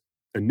have just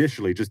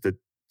initially, just to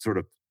sort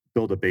of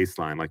build a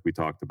baseline like we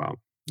talked about.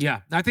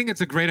 Yeah, I think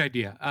it's a great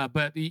idea.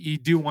 But you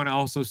do want to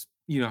also,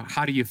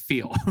 how do you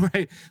feel,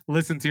 right?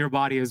 Listen to your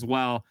body as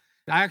well.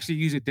 I actually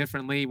use it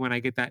differently when I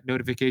get that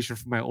notification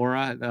from my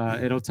Aura.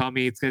 It'll tell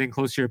me it's getting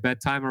close to your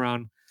bedtime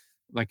around,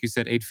 like you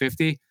said,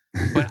 8:50.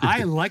 But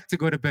I like to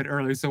go to bed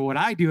early. So what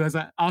I do is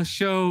I'll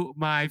show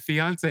my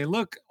fiance,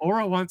 look,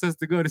 Aura wants us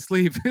to go to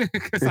sleep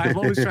because I'm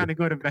always trying to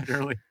go to bed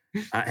early.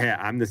 Yeah,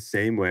 I'm the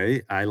same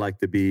way. I like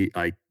to be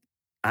like,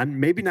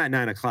 I'm maybe not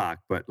 9 o'clock,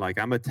 but like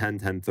I'm a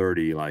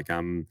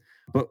 10:30.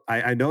 But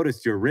I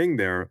noticed your ring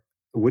there.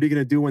 What are you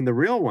going to do when the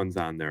real one's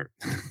on there?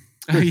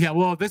 Yeah,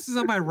 well, this is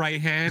on my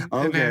right hand,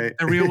 and then Okay.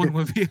 the real one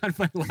would be on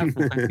my left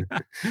one.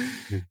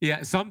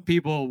 Yeah, some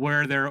people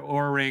wear their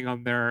Oura ring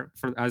on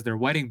as their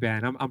wedding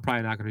band. I'm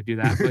probably not going to do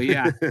that, but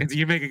yeah,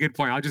 you make a good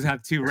point. I'll just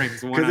have two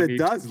rings, one Because on it each.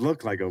 does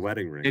look like a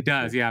wedding ring. It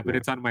does, yeah, but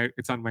Yeah.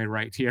 it's on my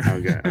right here.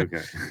 Okay.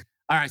 Okay.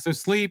 All right, so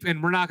sleep,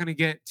 and we're not going to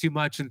get too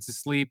much into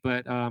sleep,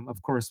 but of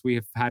course, we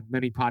have had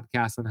many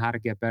podcasts on how to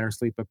get better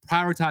sleep. But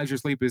prioritize your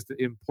sleep is the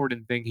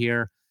important thing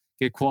here.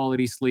 Get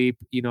quality sleep.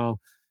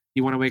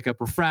 You want to wake up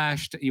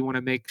refreshed. You want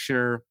to make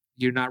sure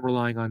you're not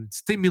relying on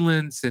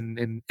stimulants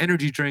and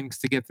energy drinks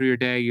to get through your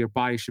day. Your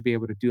body should be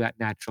able to do that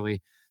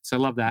naturally. So I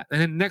love that.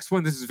 And then next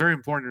one, this is very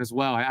important as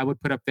well. I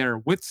would put up there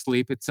with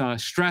sleep. It's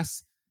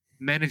stress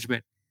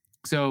management.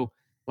 So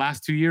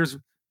last 2 years,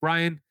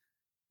 Brian,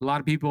 a lot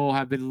of people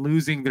have been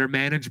losing their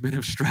management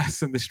of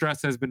stress, and the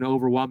stress has been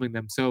overwhelming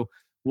them. So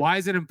why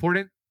is it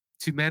important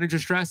to manage your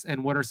stress,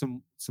 and what are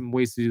some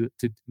ways to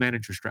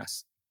manage your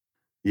stress?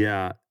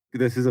 Yeah,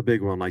 this is a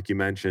big one, like you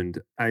mentioned.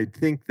 I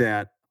think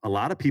that a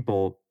lot of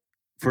people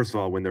first of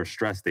all, when they're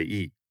stressed, they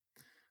eat.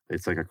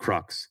 It's like a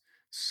crux.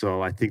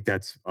 So I think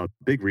that's a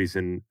big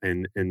reason.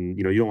 And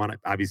you don't want to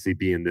obviously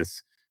be in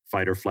this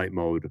fight or flight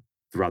mode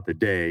throughout the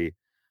day.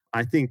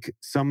 I think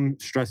some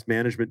stress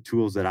management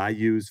tools that I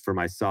use for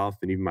myself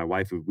and even my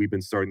wife, we've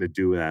been starting to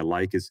do that I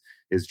like is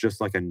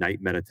just like a night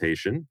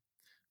meditation.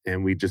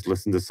 And we just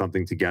listen to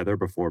something together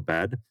before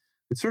bed.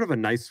 It's sort of a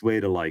nice way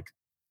to like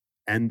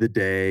end the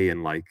day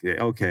and like,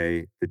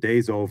 okay, the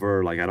day's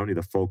over. Like I don't need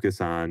to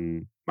focus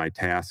on my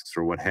tasks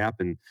or what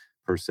happened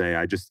per se.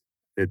 I just,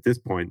 at this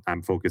point,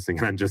 I'm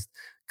focusing on just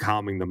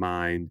calming the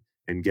mind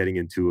and getting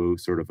into a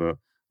sort of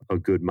a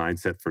good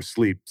mindset for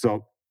sleep.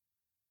 So,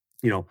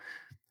 you know,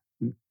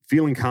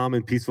 feeling calm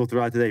and peaceful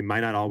throughout the day might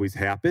not always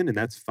happen, and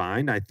that's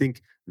fine. I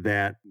think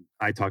that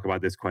I talk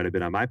about this quite a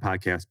bit on my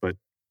podcast, but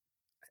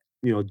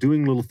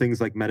doing little things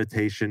like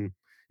meditation,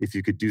 if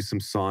you could do some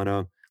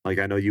sauna, like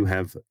I know you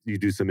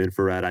do some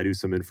infrared, I do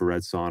some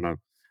infrared sauna.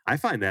 I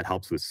find that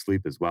helps with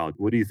sleep as well.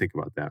 What do you think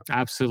about that?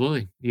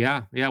 Absolutely.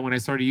 Yeah. Yeah. When I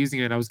started using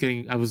it, I was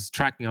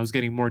tracking, I was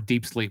getting more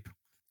deep sleep.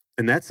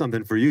 And that's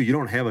something for you. You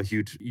don't have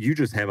you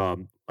just have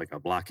like a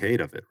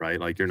blockade of it, right?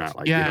 Like you're not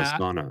like, Yeah.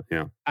 sauna.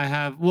 Yeah. I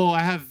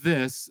have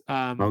this,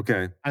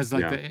 Okay. as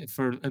like Yeah.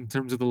 for, in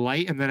terms of the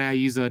light. And then I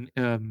use a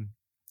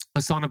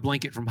sauna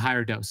blanket from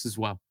Higher Dose as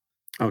well.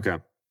 Okay.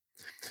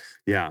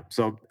 Yeah.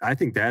 So I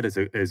think that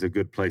is a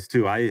good place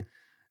too. I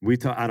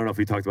don't know if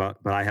we talked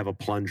about, but I have a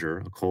plunger,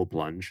 a cold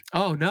plunge.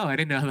 Oh no, I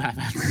didn't know that.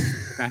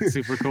 That's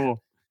super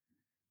cool.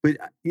 But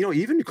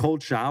even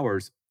cold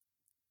showers,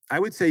 I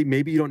would say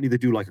maybe you don't need to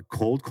do like a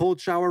cold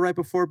shower right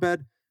before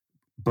bed,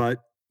 but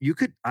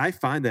I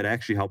find that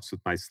actually helps with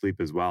my sleep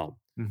as well.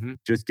 Hmm.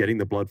 Just getting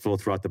the blood flow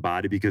throughout the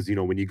body because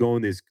when you go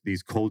in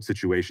these cold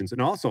situations,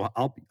 and also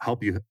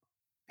help you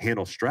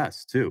handle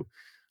stress too.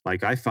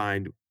 Like I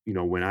find,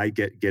 when I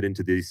get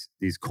into these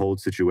cold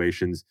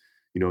situations,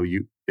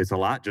 it's a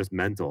lot just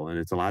mental and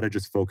it's a lot of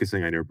just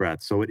focusing on your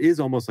breath. So it is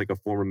almost like a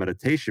form of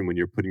meditation when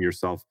you're putting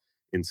yourself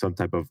in some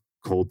type of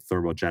cold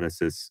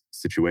thermogenesis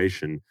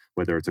situation,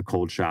 whether it's a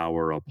cold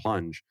shower or a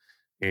plunge.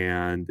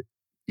 And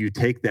you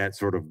take that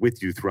sort of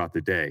with you throughout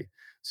the day.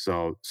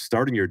 So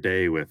starting your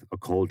day with a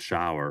cold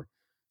shower,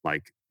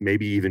 like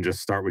maybe even just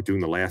start with doing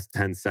the last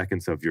 10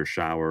 seconds of your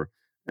shower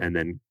and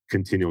then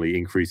continually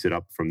increase it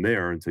up from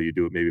there until you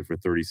do it maybe for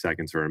 30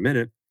 seconds or a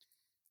minute.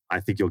 I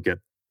think you'll get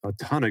a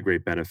ton of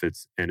great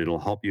benefits and it'll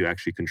help you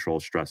actually control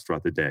stress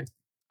throughout the day.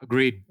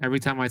 Agreed. Every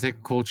time I take a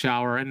cold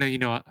shower, and then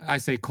I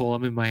say cold.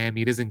 I'm in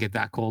Miami; it doesn't get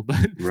that cold, but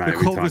the Right.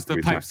 coldest the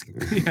We talked.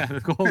 pipes, yeah,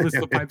 the coldest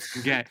the pipes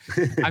can get.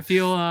 I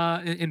feel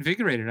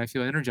invigorated. I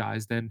feel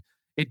energized, and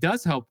it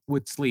does help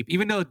with sleep.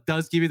 Even though it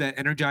does give you that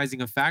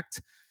energizing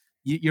effect,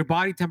 your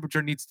body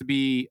temperature needs to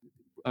be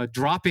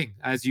dropping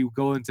as you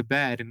go into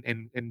bed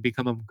and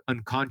become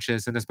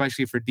unconscious. And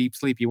especially for deep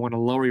sleep, you want to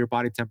lower your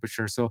body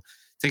temperature. So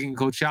taking a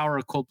cold shower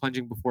or cold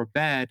plunging before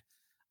bed.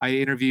 I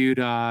interviewed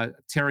Tara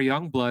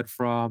Youngblood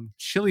from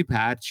Chili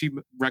Pad. She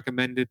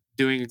recommended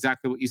doing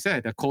exactly what you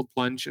said, a cold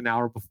plunge an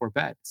hour before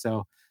bed.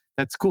 So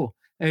that's cool.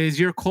 Is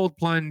your cold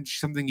plunge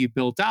something you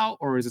built out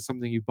or is it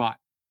something you bought?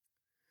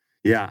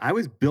 Yeah, I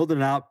was building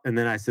it up and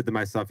then I said to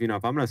myself, if I'm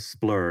going to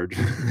splurge,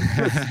 I'm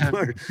gonna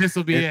splurge, This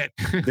will be and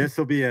it. this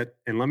will be it.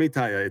 And let me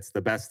tell you, it's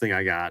the best thing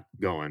I got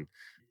going.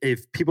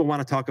 If people want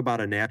to talk about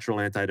a natural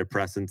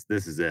antidepressant,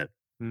 this is it.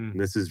 Mm.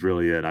 This is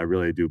really it. I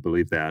really do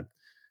believe that.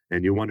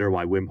 And you wonder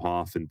why Wim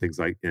Hof and things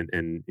like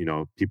and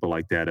people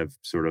like that have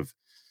sort of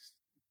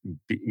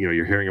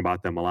you're hearing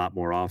about them a lot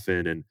more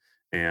often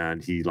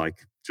and he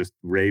like just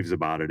raves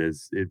about it.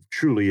 Is it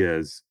truly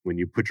is when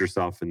you put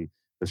yourself in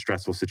a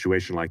stressful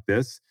situation like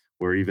this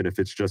where even if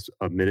it's just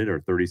a minute or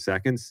 30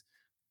 seconds,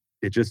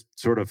 it just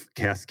sort of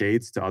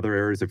cascades to other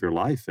areas of your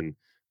life. And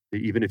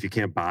even if you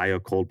can't buy a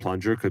cold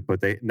plunger, but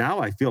now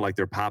I feel like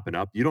they're popping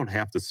up. You don't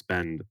have to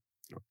spend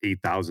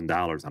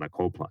 $8,000 on a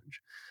cold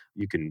plunge.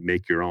 You can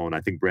make your own.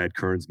 I think Brad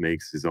Kearns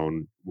makes his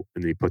own,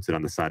 and he puts it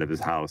on the side of his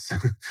house.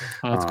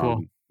 Oh, that's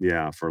cool.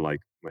 Yeah, for like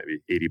maybe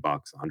 $80,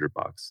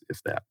 $100,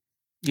 if that.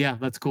 Yeah,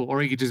 that's cool.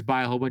 Or you could just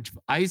buy a whole bunch of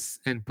ice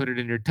and put it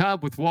in your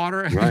tub with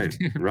water. Right,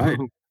 And right.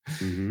 boom.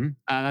 Hmm.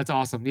 That's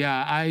awesome.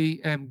 Yeah, I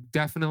am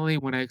definitely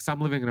cause I'm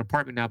living in an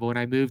apartment now, but when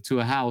I move to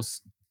a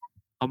house,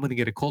 I'm gonna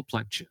get a cold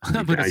plunge.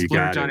 I'm gonna You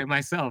splurge got on it. it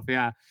myself.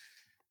 Yeah,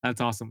 that's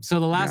awesome.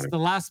 So the You got last it. the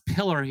last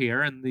pillar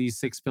here and these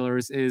six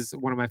pillars is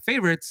one of my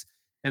favorites,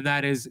 and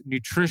that is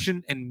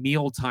nutrition and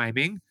meal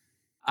timing.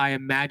 I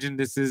imagine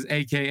this is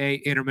AKA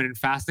intermittent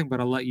fasting,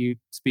 but I'll let you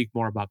speak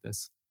more about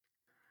this.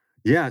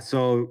 Yeah,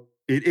 so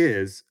it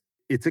is.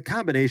 It's a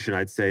combination,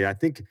 I'd say. I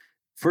think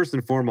first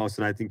and foremost,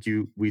 and I think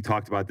we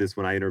talked about this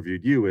when I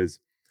interviewed you, is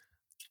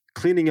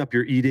cleaning up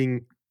your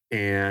eating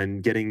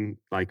and getting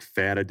like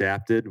fat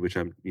adapted, which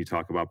you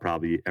talk about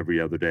probably every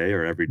other day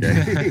or every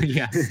day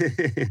Yes.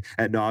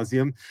 at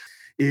nauseum,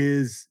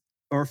 is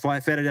or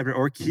fat adapted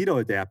or keto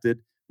adapted,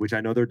 which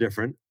I know they're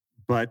different,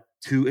 but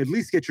to at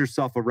least get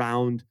yourself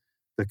around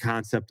the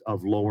concept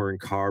of lowering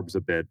carbs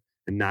a bit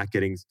and not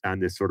getting on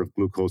this sort of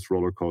glucose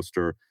roller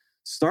coaster.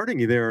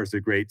 starting there is a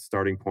great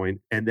starting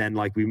point. And then,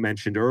 like we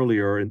mentioned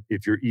earlier,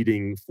 if you're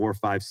eating 4,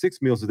 5,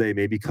 6 meals a day,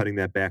 maybe cutting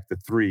that back to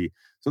 3.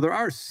 So there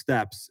are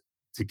steps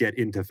to get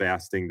into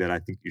fasting that I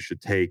think you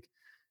should take.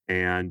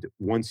 And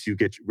once you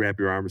wrap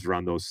your arms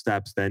around those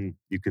steps, then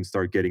you can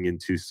start getting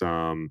into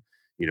some,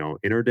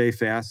 interday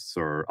fasts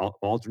or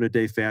alternate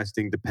day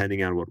fasting,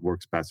 depending on what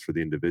works best for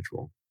the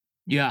individual.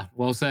 Yeah,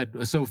 well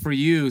said. So for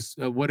you,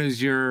 what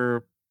does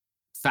your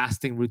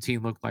fasting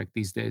routine look like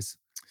these days?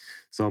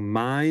 So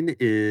mine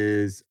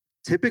is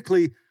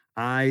typically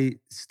I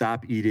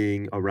stop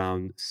eating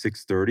around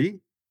 6:30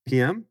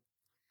 p.m.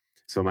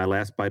 So my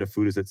last bite of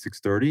food is at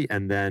 6:30,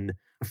 and then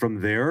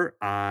from there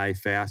I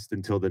fast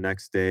until the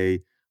next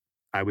day.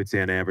 I would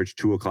say on average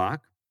 2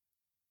 o'clock.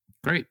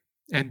 Great.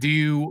 And do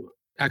you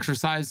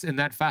exercise in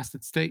that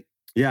fasted state?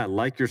 Yeah,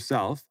 like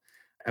yourself,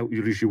 I would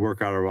usually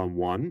work out around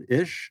 1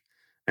 ish,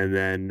 and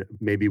then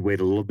maybe wait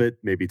a little bit,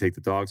 maybe take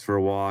the dogs for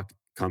a walk,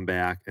 come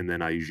back, and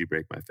then I usually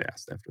break my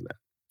fast after that.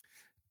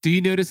 Do you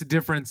notice a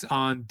difference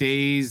on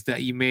days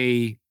that you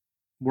may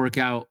work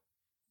out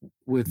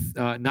with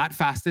not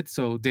fasted?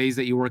 So days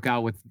that you work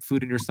out with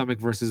food in your stomach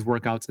versus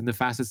workouts in the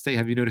fasted state.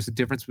 Have you noticed a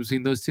difference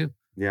between those two?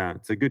 Yeah,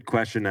 it's a good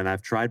question, and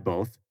I've tried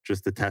both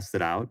just to test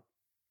it out.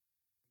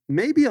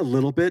 Maybe a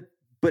little bit,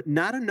 but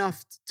not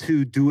enough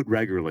to do it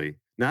regularly.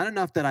 Not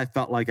enough that I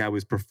felt like I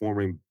was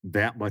performing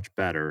that much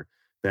better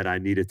that I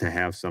needed to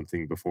have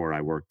something before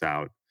I worked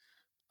out.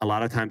 A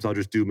lot of times I'll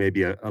just do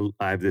maybe I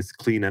have this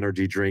clean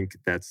energy drink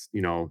that's,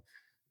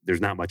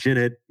 there's not much in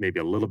it, maybe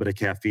a little bit of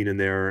caffeine in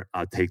there.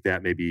 I'll take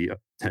that maybe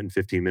 10,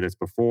 15 minutes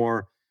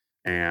before,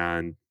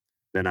 and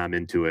then I'm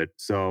into it.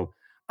 So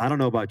I don't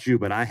know about you,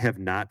 but I have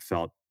not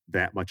felt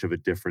that much of a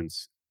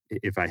difference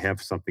if I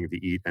have something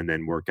to eat and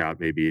then work out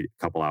maybe a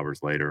couple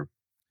hours later.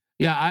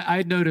 Yeah,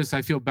 I notice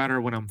I feel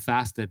better when I'm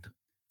fasted.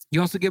 You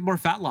also get more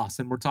fat loss,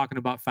 and we're talking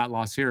about fat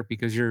loss here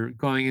because you're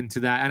going into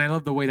that. And I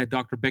love the way that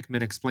Dr.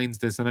 Bickman explains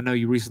this. And I know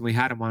you recently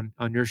had him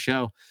on your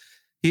show.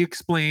 He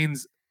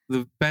explains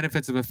the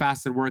benefits of a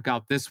fasted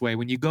workout this way.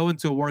 When you go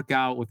into a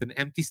workout with an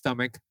empty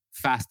stomach,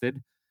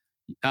 fasted,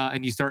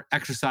 and you start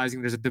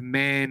exercising, there's a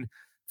demand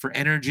for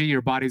energy.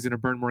 Your body's going to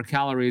burn more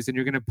calories, and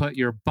you're going to put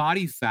your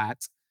body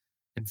fat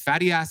and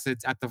fatty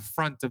acids at the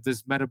front of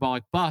this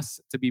metabolic bus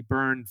to be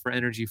burned for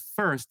energy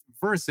first,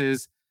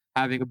 versus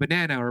having a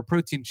banana or a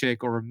protein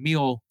shake or a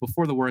meal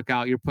before the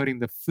workout. You're putting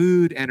the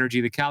food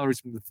energy, the calories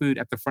from the food,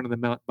 at the front of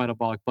the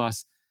metabolic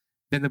bus.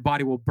 Then the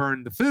body will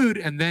burn the food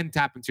and then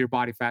tap into your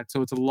body fat.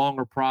 So it's a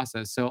longer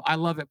process. So I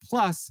love it.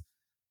 Plus,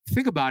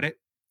 think about it.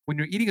 When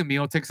you're eating a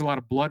meal, it takes a lot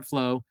of blood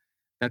flow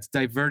that's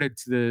diverted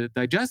to the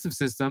digestive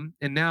system.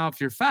 And now,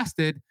 if you're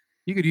fasted,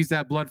 you could use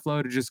that blood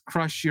flow to just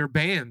crush your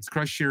bands,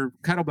 crush your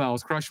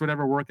kettlebells, crush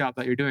whatever workout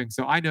that you're doing.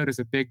 So I notice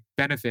a big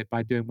benefit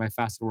by doing my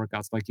fasted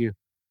workouts like you.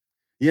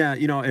 Yeah,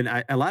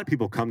 and a lot of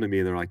people come to me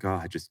and they're like, "Oh,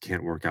 I just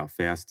can't work out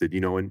fasted,"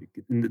 and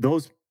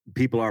those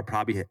people are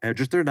probably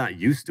just they're not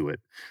used to it.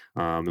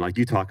 Like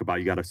you talk about,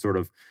 you got to sort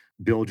of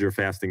build your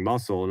fasting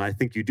muscle, and I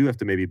think you do have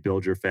to maybe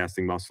build your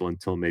fasting muscle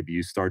until maybe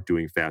you start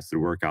doing fasted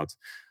workouts.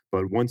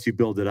 But once you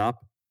build it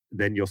up,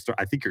 then you'll start.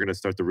 I think you're going to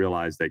start to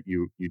realize that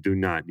you do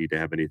not need to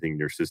have anything in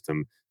your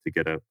system to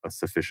get a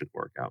sufficient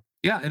workout.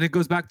 Yeah, and it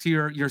goes back to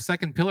your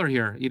second pillar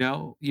here.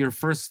 Your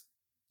first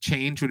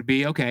change would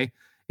be, okay,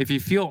 if you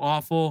feel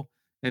awful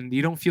and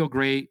you don't feel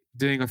great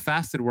doing a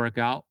fasted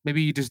workout,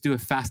 maybe you just do a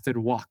fasted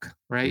walk,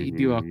 right? You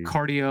do a Hmm.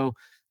 cardio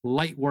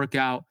light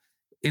workout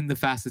in the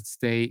fasted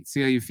state,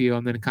 see how you feel,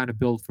 and then kind of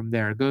build from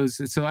there. It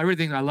goes so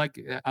everything I like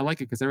it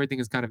because everything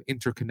is kind of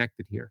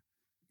interconnected here.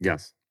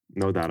 Yes,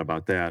 no doubt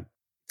about that.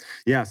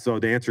 Yeah. So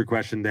to answer your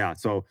question, yeah.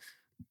 So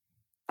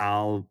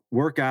I'll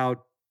work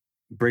out,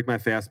 break my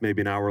fast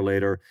maybe an hour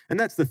later. And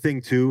that's the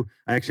thing too.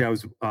 I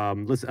was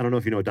listen, I don't know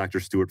if you know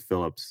Dr. Stuart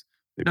Phillips.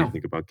 Maybe you No.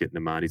 think about getting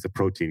him on. He's a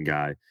protein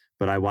guy.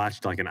 But I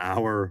watched like an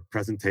hour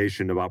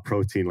presentation about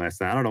protein last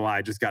night. I don't know why.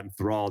 I just got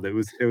enthralled. It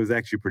was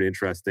actually pretty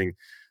interesting.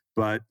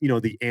 But the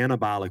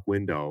anabolic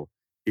window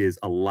is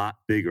a lot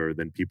bigger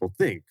than people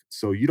think.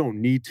 So you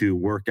don't need to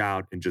work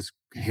out and just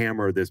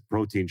hammer this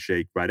protein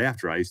shake right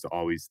after. I used to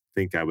always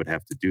think I would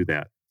have to do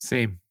that.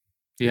 Same.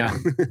 Yeah.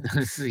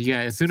 Yeah. So,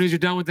 yeah. As soon as you're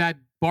done with that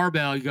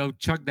barbell, you go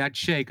chug that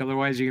shake.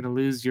 Otherwise, you're going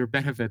to lose your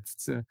benefits.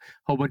 It's a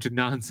whole bunch of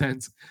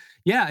nonsense.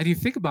 Yeah. And you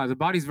think about it, the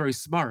body's very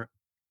smart.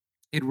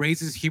 It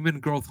raises human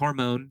growth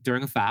hormone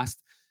during a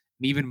fast.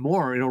 And even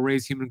more, it'll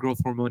raise human growth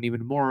hormone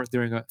even more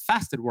during a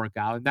fasted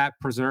workout. And that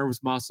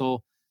preserves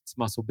muscle, it's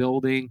muscle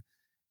building.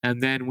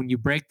 And then when you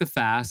break the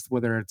fast,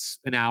 whether it's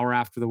an hour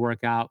after the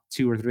workout,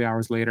 2 or 3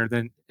 hours later,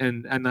 then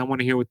and I want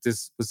to hear what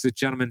this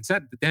gentleman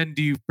said. Then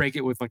do you break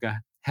it with like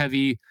a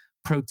heavy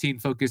protein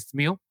focused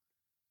meal?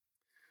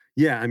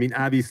 Yeah, I mean,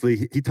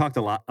 obviously, he talked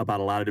a lot about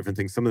a lot of different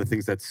things. Some of the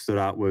things that stood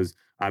out was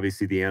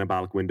obviously the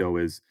anabolic window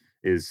is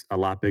a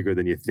lot bigger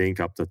than you think,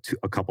 up to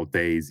a couple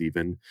days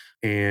even.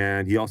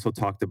 And he also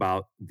talked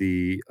about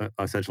the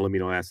essential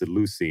amino acid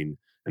leucine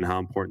and how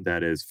important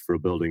that is for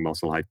building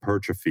muscle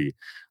hypertrophy.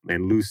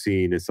 And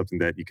leucine is something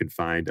that you can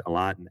find a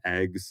lot in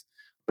eggs,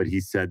 but he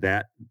said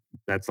that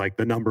that's like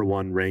the number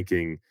one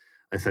ranking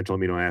essential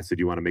amino acid,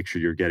 you want to make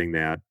sure you're getting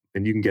that.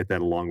 And you can get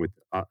that along with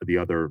the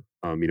other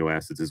amino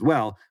acids as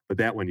well. But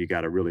that one, you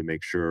got to really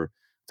make sure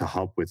to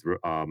help with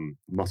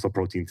muscle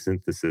protein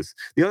synthesis.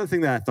 The other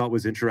thing that I thought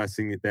was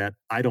interesting that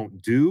I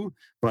don't do,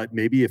 but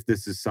maybe if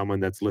this is someone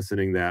that's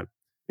listening that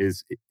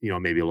is,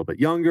 maybe a little bit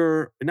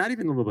younger, not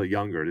even a little bit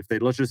younger, if they,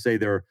 let's just say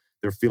they're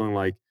feeling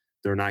like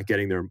they're not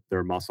getting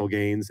their muscle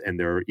gains and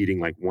they're eating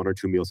like 1 or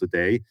 2 meals a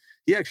day.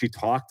 He actually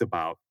talked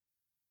about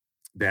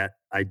that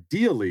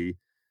ideally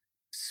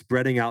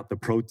spreading out the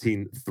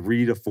protein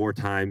 3 to 4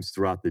 times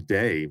throughout the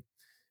day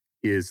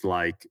is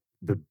like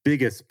the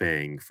biggest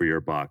bang for your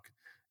buck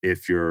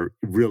if you're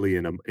really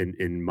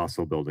in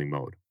muscle building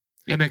mode.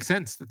 It makes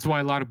sense. That's why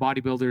a lot of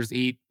bodybuilders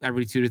eat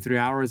every 2 to 3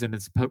 hours and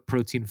it's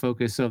protein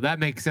focused. So that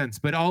makes sense.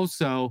 But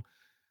also,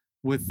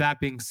 with that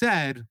being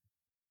said,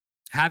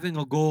 having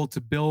a goal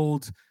to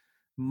build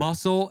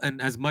muscle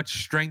and as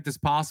much strength as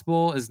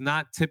possible is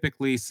not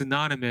typically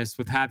synonymous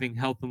with having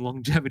health and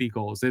longevity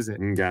goals, is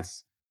it?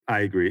 Yes, I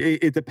agree.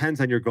 It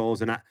depends on your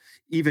goals. And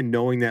even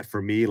knowing that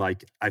for me,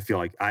 like, I feel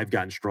like I've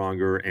gotten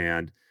stronger.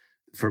 And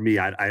for me,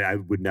 I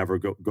would never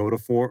go to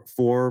four,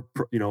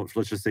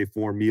 let's just say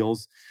 4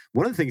 meals.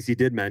 One of the things he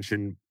did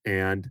mention,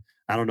 and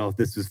I don't know if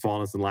this is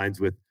falling in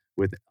lines with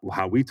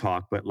how we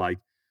talk, but like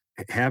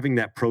having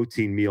that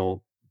protein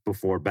meal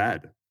before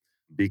bed,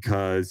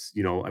 because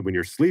when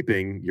you're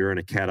sleeping, you're in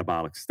a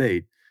catabolic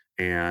state,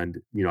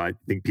 and I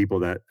think people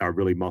that are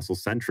really muscle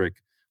centric,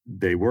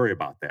 they worry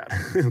about that.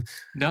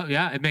 No,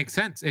 yeah, it makes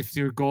sense. If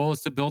your goal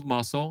is to build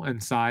muscle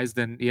and size,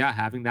 then yeah,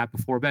 having that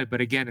before bed.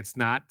 But again, it's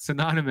not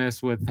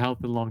synonymous with health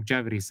and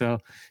longevity. So,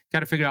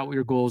 got to figure out what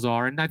your goals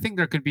are. And I think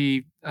there could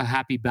be a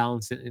happy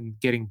balance in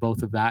getting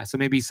both of that. So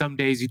maybe some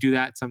days you do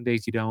that, some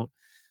days you don't.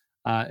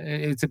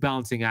 It's a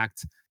balancing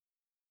act.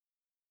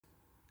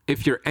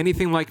 If you're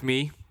anything like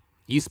me,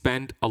 you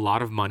spend a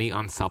lot of money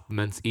on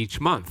supplements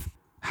each month.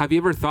 Have you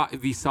ever thought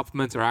if these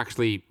supplements are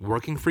actually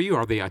working for you?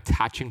 Are they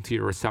attaching to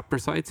your receptor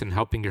sites and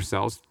helping your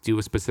cells do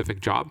a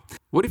specific job?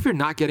 What if you're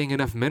not getting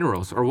enough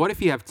minerals? Or what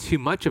if you have too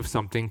much of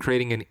something,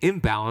 creating an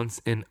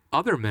imbalance in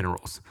other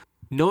minerals?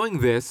 Knowing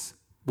this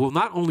will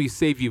not only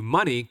save you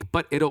money,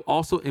 but it'll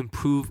also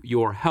improve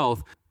your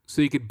health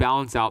so you could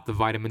balance out the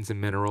vitamins and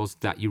minerals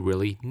that you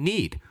really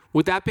need.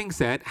 With that being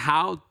said,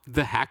 how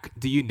the heck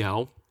do you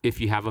know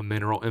if you have a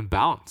mineral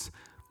imbalance?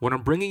 What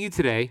I'm bringing you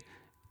today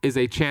is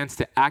a chance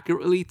to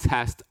accurately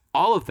test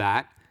all of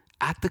that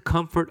at the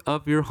comfort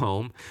of your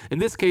home. In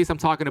this case, I'm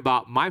talking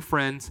about my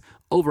friends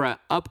over at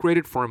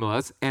Upgraded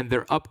Formulas and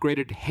their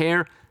upgraded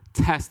hair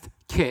test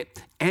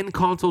kit and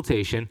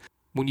consultation.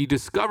 When you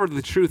discover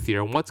the truth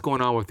here and what's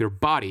going on with your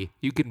body,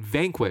 you can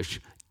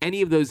vanquish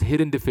any of those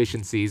hidden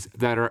deficiencies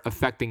that are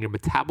affecting your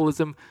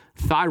metabolism,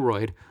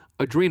 thyroid,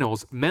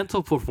 adrenals,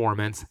 mental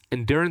performance,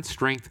 endurance,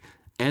 strength,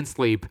 and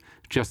sleep,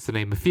 just to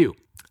name a few.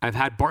 I've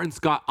had Barton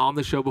Scott on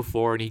the show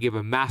before, and he gave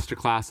a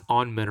masterclass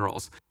on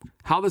minerals.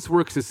 How this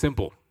works is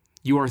simple.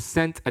 You are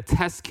sent a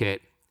test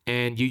kit,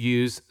 and you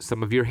use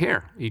some of your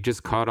hair. You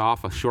just cut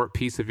off a short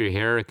piece of your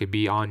hair. It could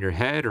be on your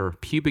head or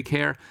pubic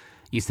hair.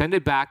 You send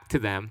it back to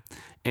them,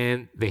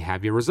 and they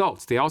have your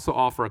results. They also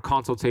offer a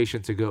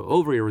consultation to go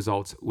over your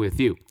results with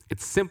you.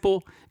 It's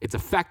simple, it's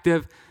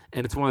effective,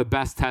 and it's one of the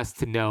best tests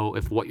to know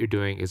if what you're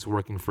doing is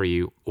working for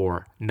you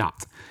or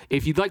not.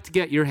 If you'd like to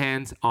get your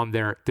hands on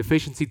their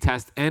deficiency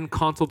test and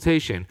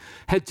consultation,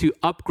 head to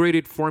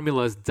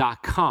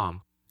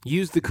upgradedformulas.com.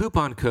 Use the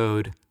coupon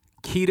code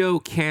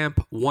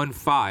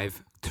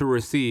KETOCAMP15 to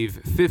receive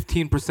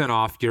 15%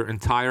 off your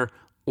entire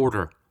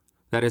order.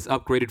 That is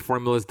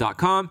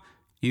upgradedformulas.com.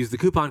 Use the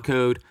coupon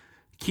code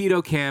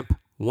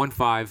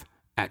KETOCAMP15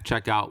 at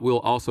checkout. We'll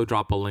also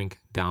drop a link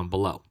down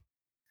below.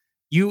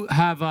 You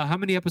have how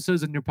many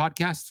episodes on your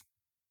podcast?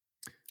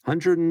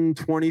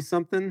 120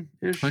 something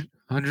ish.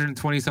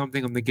 120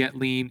 something on the Get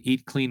Lean,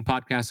 Eat Clean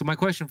podcast. So my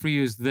question for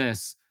you is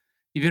this.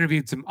 You've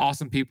interviewed some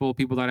awesome people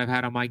that I've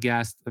had on my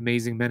guest,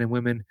 amazing men and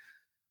women.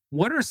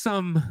 What are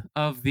some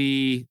of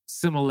the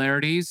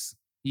similarities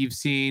you've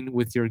seen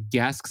with your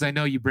guests? Because I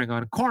know you bring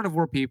on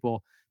carnivore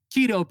people,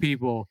 keto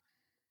people,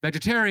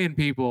 vegetarian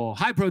people,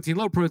 high protein,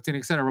 low protein,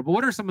 etc. But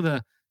what are some of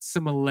the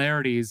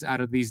similarities out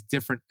of these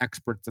different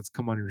experts that's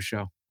come on your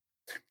show?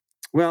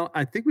 Well,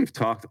 I think we've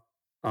talked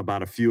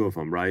about a few of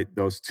them, right?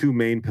 Those 2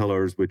 main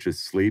pillars, which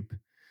is sleep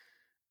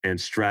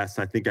and stress.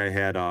 I think I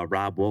had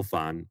Rob Wolf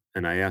on,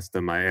 and I asked a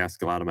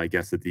lot of my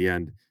guests at the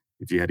end,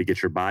 if you had to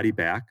get your body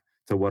back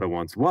to what it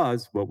once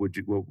was,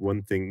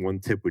 one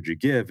tip would you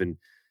give? And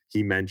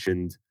he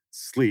mentioned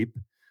sleep.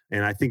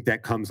 And I think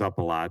that comes up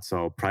a lot.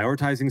 So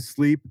prioritizing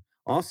sleep,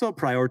 also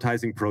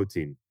prioritizing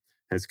protein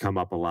has come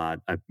up a lot.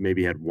 I've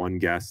maybe had one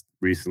guest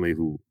recently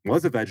who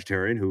was a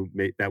vegetarian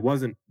that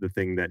wasn't the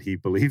thing that he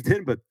believed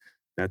in, but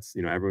that's,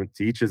 everyone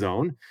to each his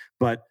own.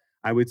 But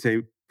I would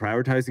say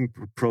prioritizing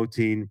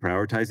protein,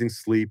 prioritizing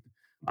sleep,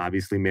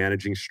 obviously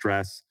managing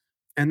stress.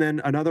 And then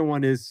another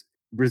one is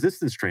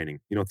resistance training,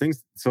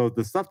 things. So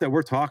the stuff that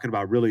we're talking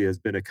about really has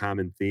been a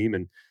common theme.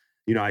 And,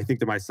 I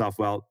think to myself,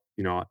 well,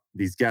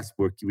 these guests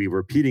we were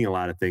repeating a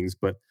lot of things,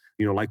 but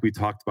like we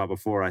talked about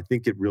before, I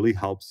think it really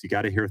helps. You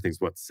got to hear things,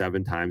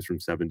 7 times from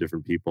 7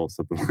 different people,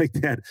 something like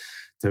that,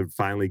 to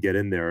finally get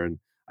in there. And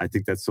I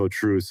think that's so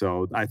true.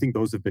 So I think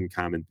those have been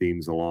common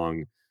themes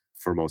along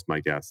for most of my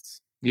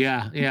guests.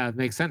 Yeah, yeah, it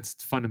makes sense.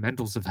 It's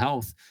fundamentals of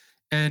health.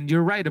 And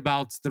you're right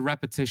about the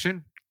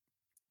repetition.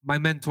 My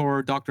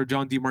mentor, Dr.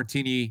 John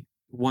DeMartini,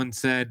 once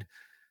said,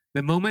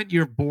 the moment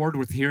you're bored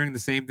with hearing the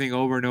same thing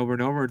over and over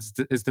and over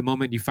is the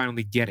moment you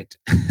finally get it.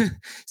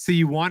 So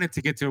you want it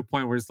to get to a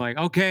point where it's like,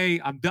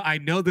 okay, I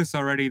know this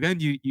already. Then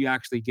you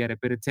actually get it,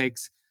 but it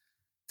takes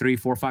 3,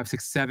 4, 5,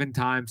 6, 7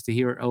 times to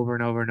hear it over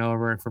and over and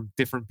over from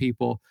different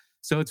people.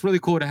 So it's really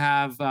cool to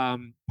have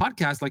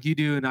podcasts like you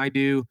do and I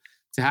do,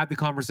 to have the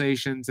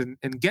conversations and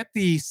get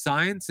the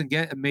science and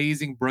get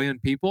amazing,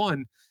 brilliant people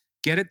and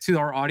get it to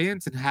our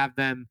audience and have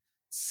them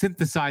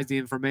synthesize the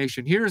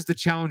information. Here's the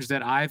challenge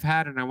that I've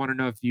had, and I want to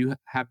know if you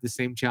have the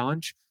same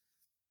challenge.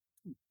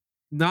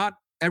 Not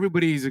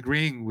everybody's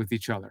agreeing with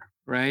each other,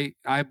 right?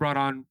 I brought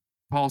on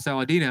Paul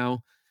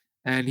Saladino,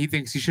 and he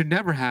thinks you should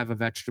never have a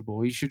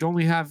vegetable. You should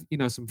only have,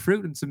 some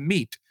fruit and some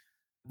meat.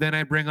 Then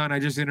I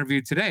just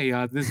interviewed today,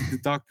 this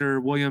Dr.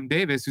 William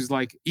Davis, who's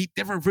like, eat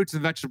different fruits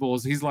and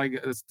vegetables. He's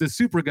like the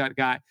super gut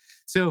guy.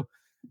 So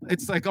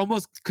it's like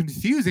almost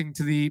confusing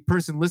to the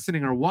person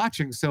listening or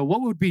watching. So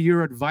what would be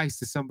your advice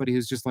to somebody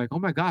who's just like, oh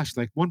my gosh,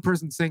 like one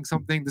person's saying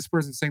something, this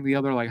person's saying the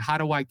other, like, how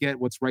do I get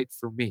what's right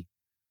for me?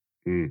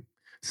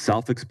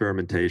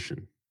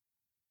 Self-experimentation.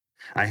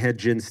 I had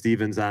Jen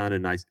Stevens on,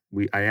 and I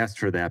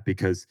asked her that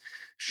because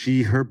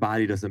her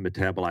body doesn't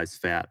metabolize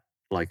fat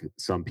like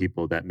some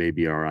people that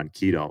maybe are on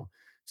keto.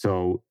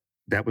 So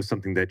that was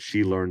something that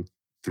she learned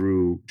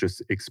through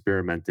just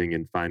experimenting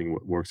and finding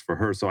what works for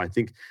her. So I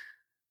think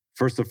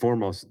first and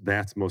foremost,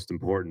 that's most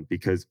important,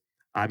 because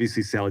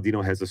obviously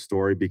Saladino has a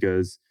story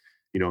because,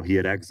 he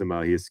had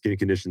eczema, he has skin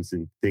conditions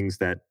and things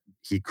that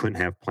he couldn't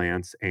have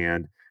plants.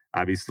 And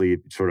obviously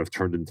it sort of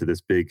turned into this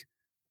big,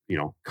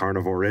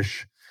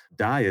 carnivore-ish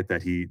diet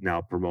that he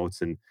now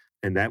promotes. And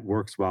that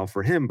works well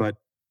for him. But,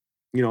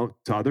 to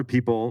other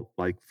people,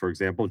 like for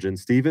example, Jen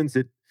Stevens,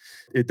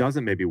 it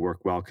doesn't maybe work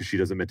well because she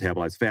doesn't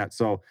metabolize fat.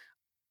 So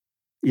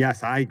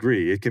yes, I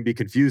agree. It can be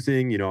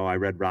confusing. I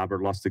read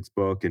Robert Lustig's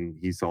book, and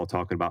he's all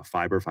talking about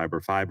fiber,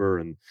 fiber, fiber.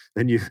 And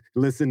then you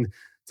listen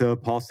to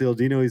Paul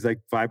Cialdino. He's like,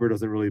 fiber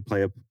doesn't really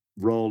play a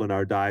role in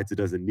our diets. It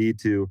doesn't need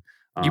to.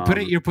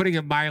 You're putting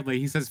it mildly.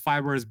 He says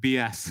fiber is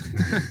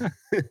BS.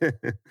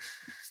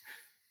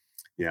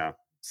 Yeah.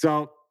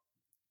 So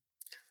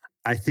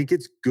I think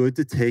it's good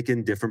to take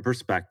in different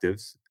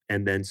perspectives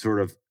and then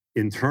sort of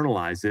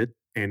internalize it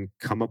and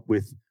come up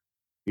with,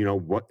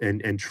 what,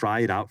 and try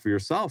it out for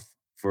yourself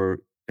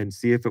and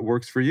see if it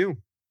works for you.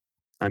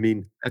 I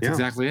mean, That's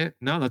exactly it.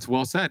 No, that's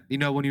well said.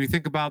 When you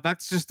think about,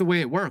 that's just the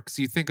way it works.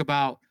 You think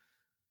about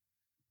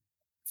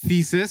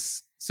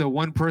thesis. So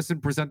one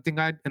person presenting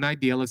an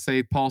idea, let's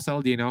say Paul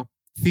Saladino,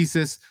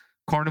 thesis,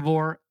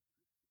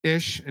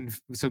 carnivore-ish, and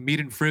so meat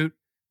and fruit,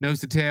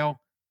 nose to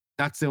tail.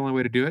 That's the only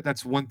way to do it.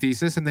 That's one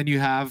thesis. And then you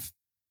have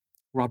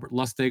Robert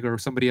Lustig or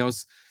somebody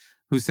else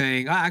who's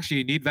saying, actually,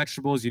 you need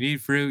vegetables, you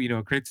need fruit,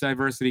 it creates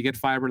diversity, get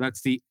fiber.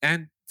 That's the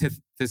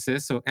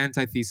antithesis. So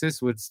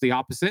antithesis, which is the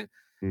opposite.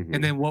 Mm-hmm.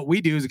 And then what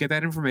we do is get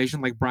that information,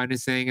 like Brian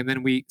is saying, and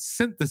then we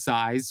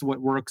synthesize what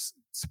works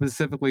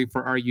specifically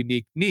for our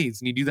unique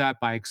needs. And you do that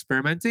by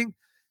experimenting.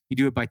 You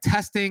do it by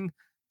testing,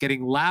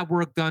 getting lab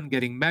work done,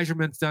 getting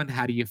measurements done.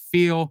 How do you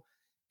feel?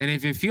 And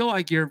if you feel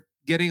like you're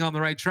getting on the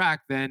right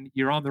track, then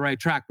you're on the right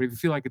track. But if you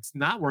feel like it's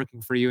not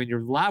working for you and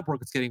your lab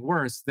work is getting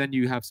worse, then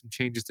you have some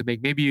changes to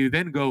make. Maybe you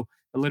then go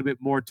a little bit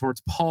more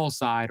towards Paul's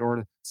side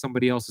or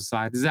somebody else's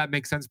side. Does that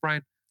make sense,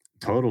 Brian?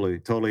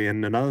 Totally.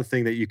 And another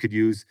thing that you could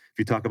use if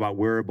you talk about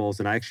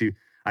wearables, and I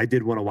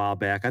did one a while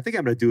back. I think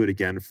I'm going to do it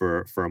again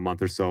for a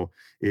month or so,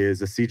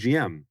 is a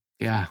CGM.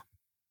 Yeah.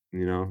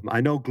 I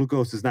know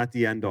glucose is not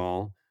the end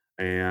all.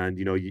 And,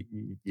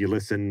 you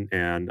listen,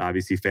 and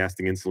obviously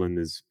fasting insulin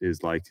is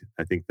like,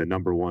 I think the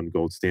number one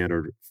gold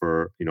standard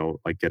for,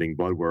 like getting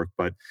blood work.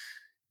 But,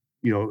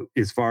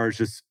 as far as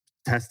just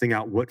testing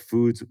out what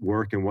foods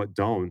work and what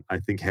don't, I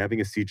think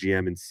having a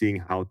CGM and seeing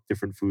how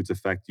different foods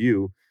affect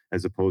you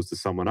as opposed to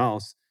someone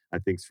else, I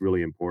think is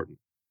really important.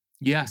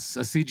 Yes. A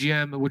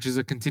CGM, which is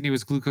a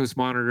continuous glucose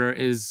monitor,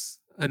 is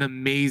an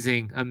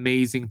amazing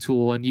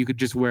tool. And you could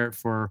just wear it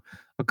for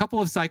a couple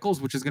of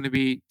cycles, which is going to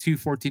be 2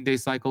 14-day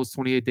cycles,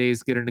 28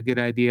 days, getting a good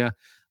idea.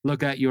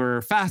 Look at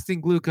your fasting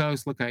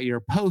glucose, look at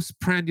your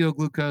postprandial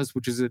glucose,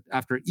 which is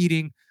after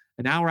eating,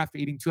 an hour after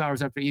eating, 2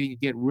 hours after eating. You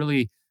get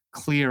really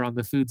clear on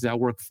the foods that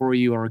work for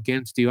you or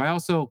against you. I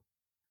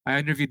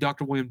interviewed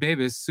Dr. William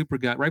Davis, Super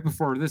Gut, right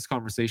before this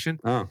conversation.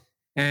 Oh.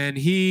 And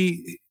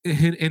he,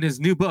 in his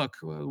new book,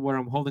 what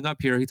I'm holding up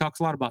here, he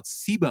talks a lot about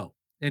SIBO.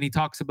 And he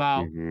talks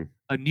about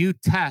a new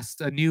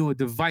test, a new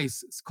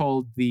device. It's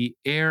called the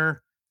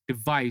AIR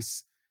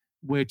device,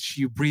 which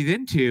you breathe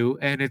into.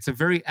 And it's a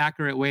very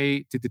accurate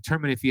way to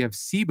determine if you have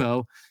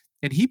SIBO.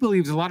 And he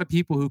believes a lot of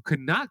people who could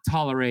not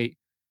tolerate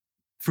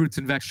fruits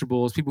and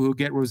vegetables, people who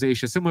get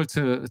rosacea, similar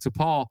to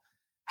Paul,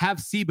 have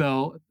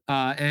SIBO,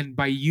 and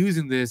by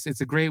using this,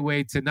 it's a great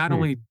way to not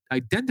only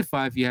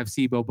identify if you have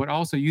SIBO, but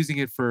also using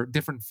it for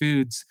different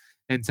foods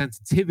and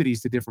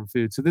sensitivities to different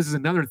foods. So this is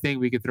another thing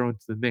we could throw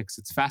into the mix.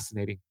 It's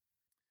fascinating.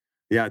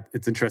 Yeah,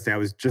 it's interesting. I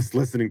was just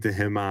listening to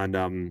him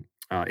on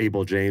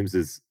Abel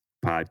James's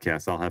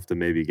podcast. I'll have to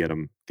maybe get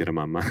him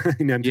on mine.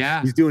 And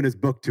Yeah, he's doing his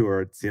book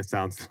tour. It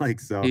sounds like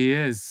so. he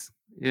is.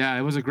 Yeah,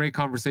 it was a great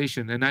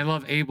conversation, and I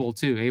love Abel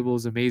too. Abel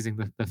is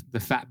amazing. The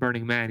fat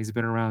burning man. He's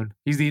been around.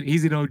 He's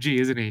an OG,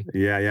 isn't he?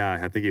 Yeah.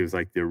 I think he was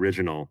like the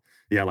original.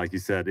 Yeah, like you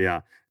said.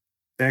 Yeah,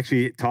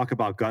 actually, talk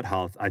about gut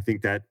health. I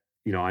think that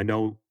I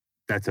know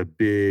that's a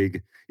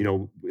big.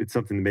 It's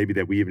something maybe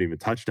that we haven't even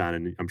touched on,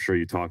 and I'm sure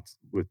you talked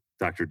with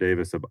Dr.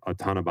 Davis a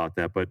ton about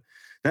that. But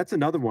that's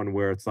another one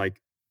where it's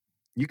like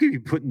you could be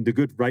putting the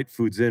good right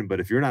foods in, but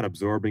if you're not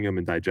absorbing them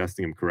and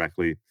digesting them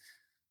correctly,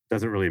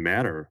 doesn't really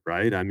matter,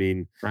 right? I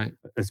mean, Right.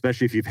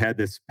 especially if you've had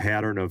this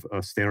pattern of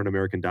a standard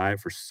American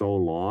diet for so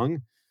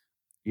long.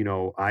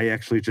 I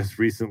actually just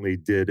recently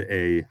did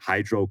a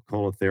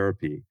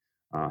hydrocolotherapy.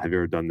 Have you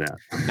ever done that?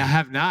 I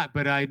have not,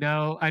 but I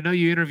know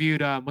you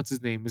interviewed what's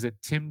his name? Is it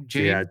Tim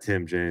Yeah, James?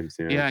 Tim James.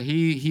 Yeah. Yeah,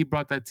 he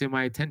brought that to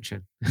my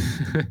attention.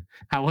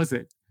 How was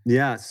it?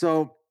 Yeah.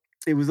 So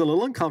it was a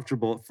little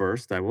uncomfortable at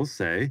first, I will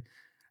say.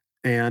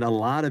 And a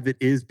lot of it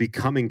is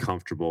becoming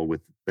comfortable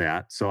with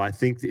that. So I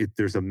think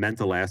there's a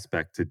mental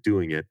aspect to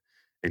doing it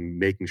and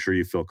making sure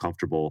you feel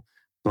comfortable,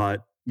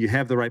 but you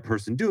have the right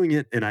person doing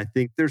it. And I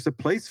think there's a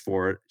place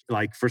for it.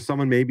 Like for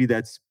someone maybe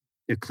that's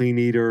a clean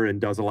eater and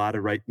does a lot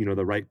of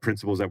the right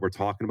principles that we're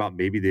talking about,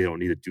 maybe they don't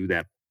need to do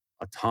that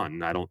a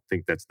ton. I don't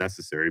think that's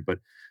necessary, but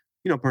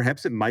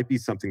perhaps it might be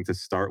something to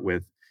start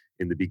with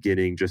in the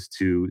beginning, just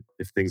to,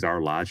 if things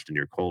are lodged in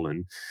your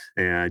colon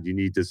and you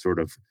need to sort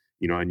of,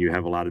 and you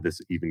have a lot of this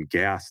even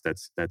gas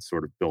that's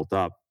sort of built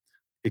up,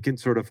 it can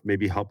sort of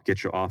maybe help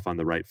get you off on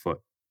the right foot.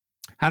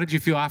 How did you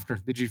feel after?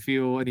 Did you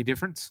feel any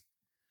difference?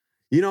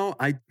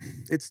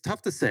 It's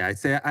tough to say.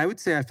 I would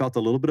say I felt a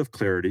little bit of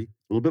clarity,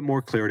 a little bit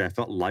more clarity. I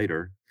felt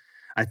lighter.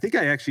 I think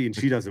I actually, and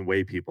she doesn't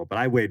weigh people, but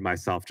I weighed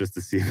myself just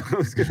to see if I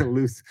was going to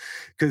lose.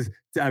 Because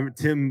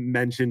Tim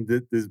mentioned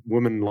that this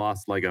woman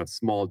lost like a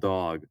small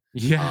dog.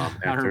 Yeah,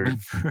 I After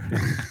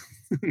remember.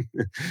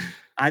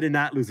 I did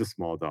not lose a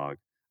small dog.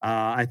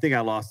 I think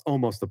I lost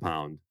almost a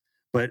pound.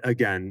 But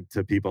again,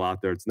 to people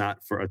out there, it's not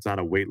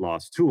a weight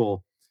loss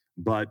tool.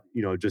 But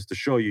just to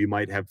show you, you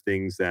might have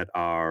things that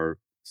are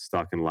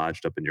stuck and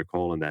lodged up in your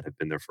colon that have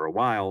been there for a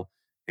while.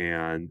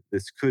 And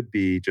this could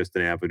be just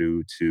an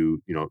avenue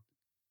to,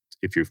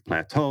 if you've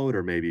plateaued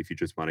or maybe if you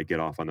just want to get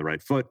off on the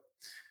right foot.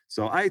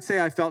 So I'd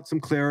say I felt some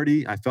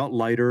clarity. I felt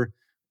lighter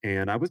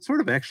and I was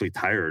sort of actually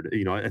tired.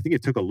 I think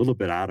it took a little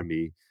bit out of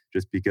me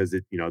just because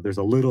there's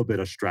a little bit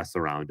of stress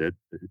around it.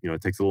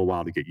 It takes a little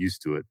while to get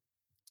used to it.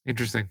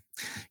 Interesting.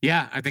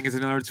 Yeah, I think it's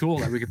another tool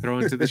that we could throw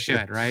into the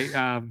shed, right?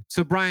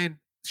 So Brian,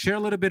 share a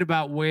little bit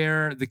about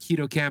where the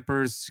keto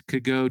campers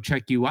could go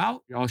check you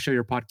out. I'll share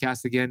your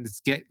podcast again. It's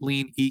Get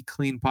Lean, Eat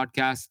Clean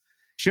podcast.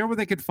 Share where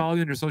they could follow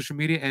you on your social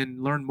media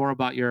and learn more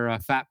about your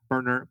Fat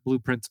Burner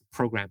Blueprint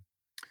program.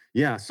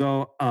 Yeah.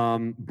 So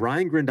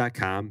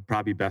briangryn.com,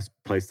 probably best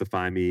place to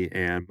find me.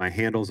 And my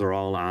handles are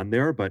all on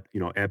there, but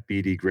at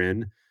BD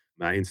Gryn,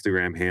 my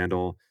Instagram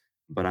handle.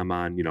 But I'm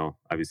on,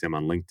 obviously I'm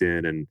on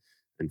LinkedIn and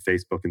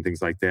Facebook and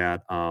things like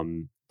that.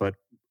 But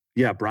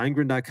yeah,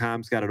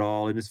 briangryn.com's got it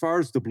all. And as far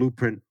as the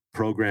Blueprint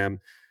program,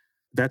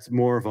 that's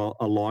more of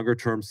a longer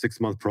term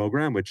 6-month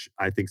program, which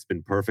I think's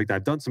been perfect.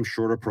 I've done some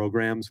shorter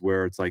programs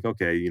where it's like,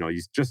 okay, you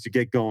just to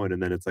get going. And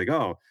then it's like,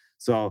 oh,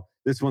 so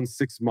this one's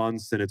 6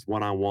 months and it's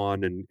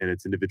one-on-one and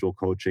it's individual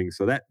coaching.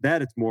 So that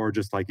it's more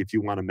just like, if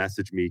you want to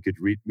message me, you could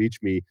reach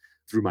me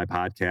through my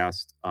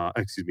podcast,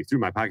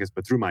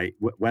 but through my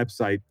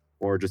website,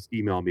 or just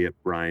email me at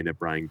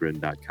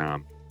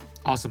brian@briangryn.com.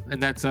 Awesome.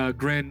 And that's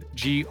Gryn,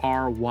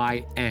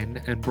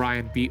 Gryn, and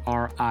Brian,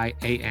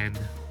 BRIAN,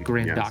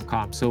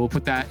 Gryn.com. Yes. So we'll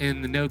put that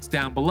in the notes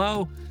down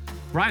below.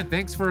 Brian,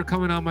 thanks for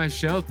coming on my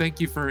show. Thank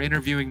you for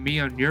interviewing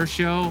me on your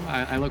show.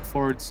 I look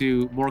forward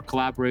to more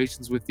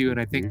collaborations with you. And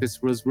I think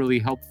this was really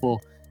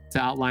helpful to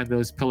outline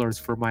those pillars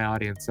for my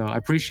audience. So I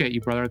appreciate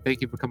you, brother.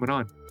 Thank you for coming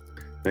on.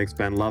 Thanks,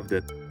 Ben. Loved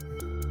it.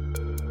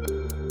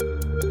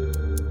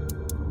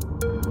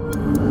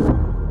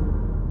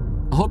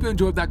 I hope you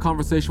enjoyed that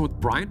conversation with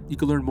Brian. You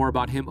can learn more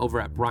about him over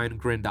at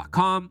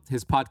briangryn.com.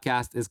 His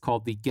podcast is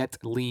called the Get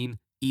Lean,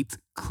 Eat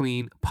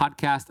Clean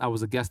podcast. I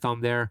was a guest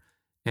on there,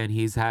 and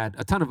he's had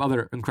a ton of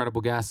other incredible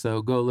guests.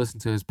 So go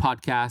listen to his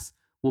podcast.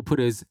 We'll put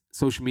his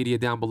social media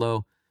down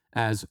below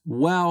as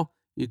well.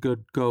 You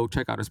could go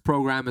check out his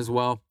program as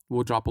well.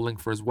 We'll drop a link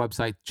for his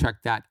website. Check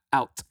that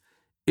out.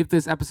 If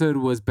this episode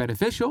was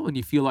beneficial and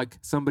you feel like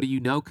somebody you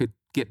know could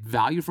get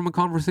value from a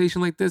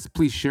conversation like this,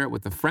 please share it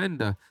with a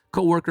friend, a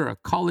coworker, a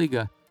colleague,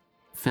 a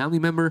family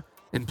member,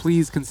 and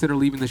please consider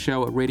leaving the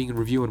show a rating and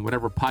review on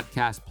whatever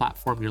podcast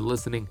platform you're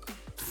listening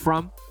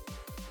from.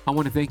 I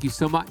want to thank you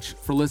so much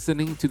for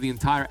listening to the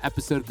entire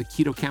episode of the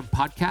Keto Camp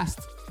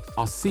podcast.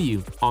 I'll see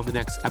you on the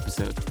next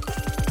episode.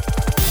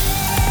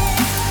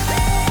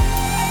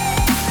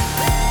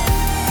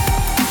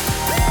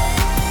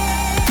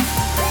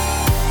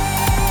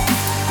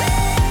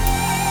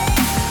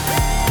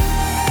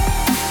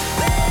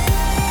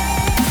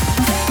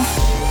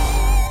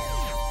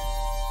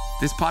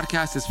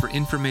 podcast is for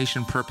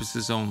information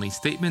purposes only.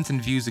 Statements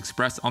and views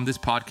expressed on this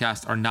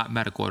podcast are not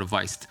medical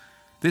advice.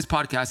 This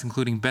podcast,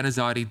 including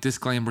Benazati,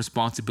 disclaims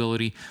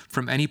responsibility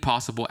from any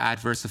possible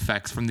adverse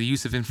effects from the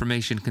use of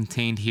information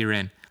contained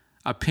herein.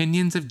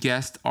 Opinions of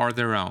guests are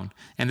their own,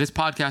 and this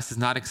podcast does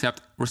not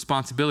accept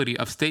responsibility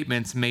of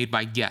statements made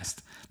by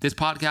guests. This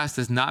podcast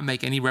does not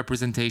make any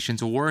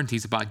representations or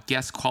warranties about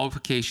guest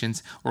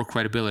qualifications or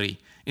credibility.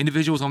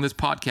 Individuals on this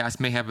podcast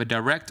may have a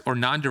direct or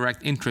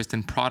non-direct interest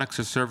in products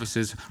or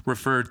services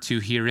referred to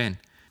herein.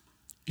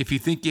 If you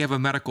think you have a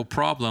medical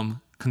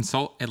problem,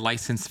 consult a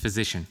licensed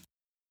physician.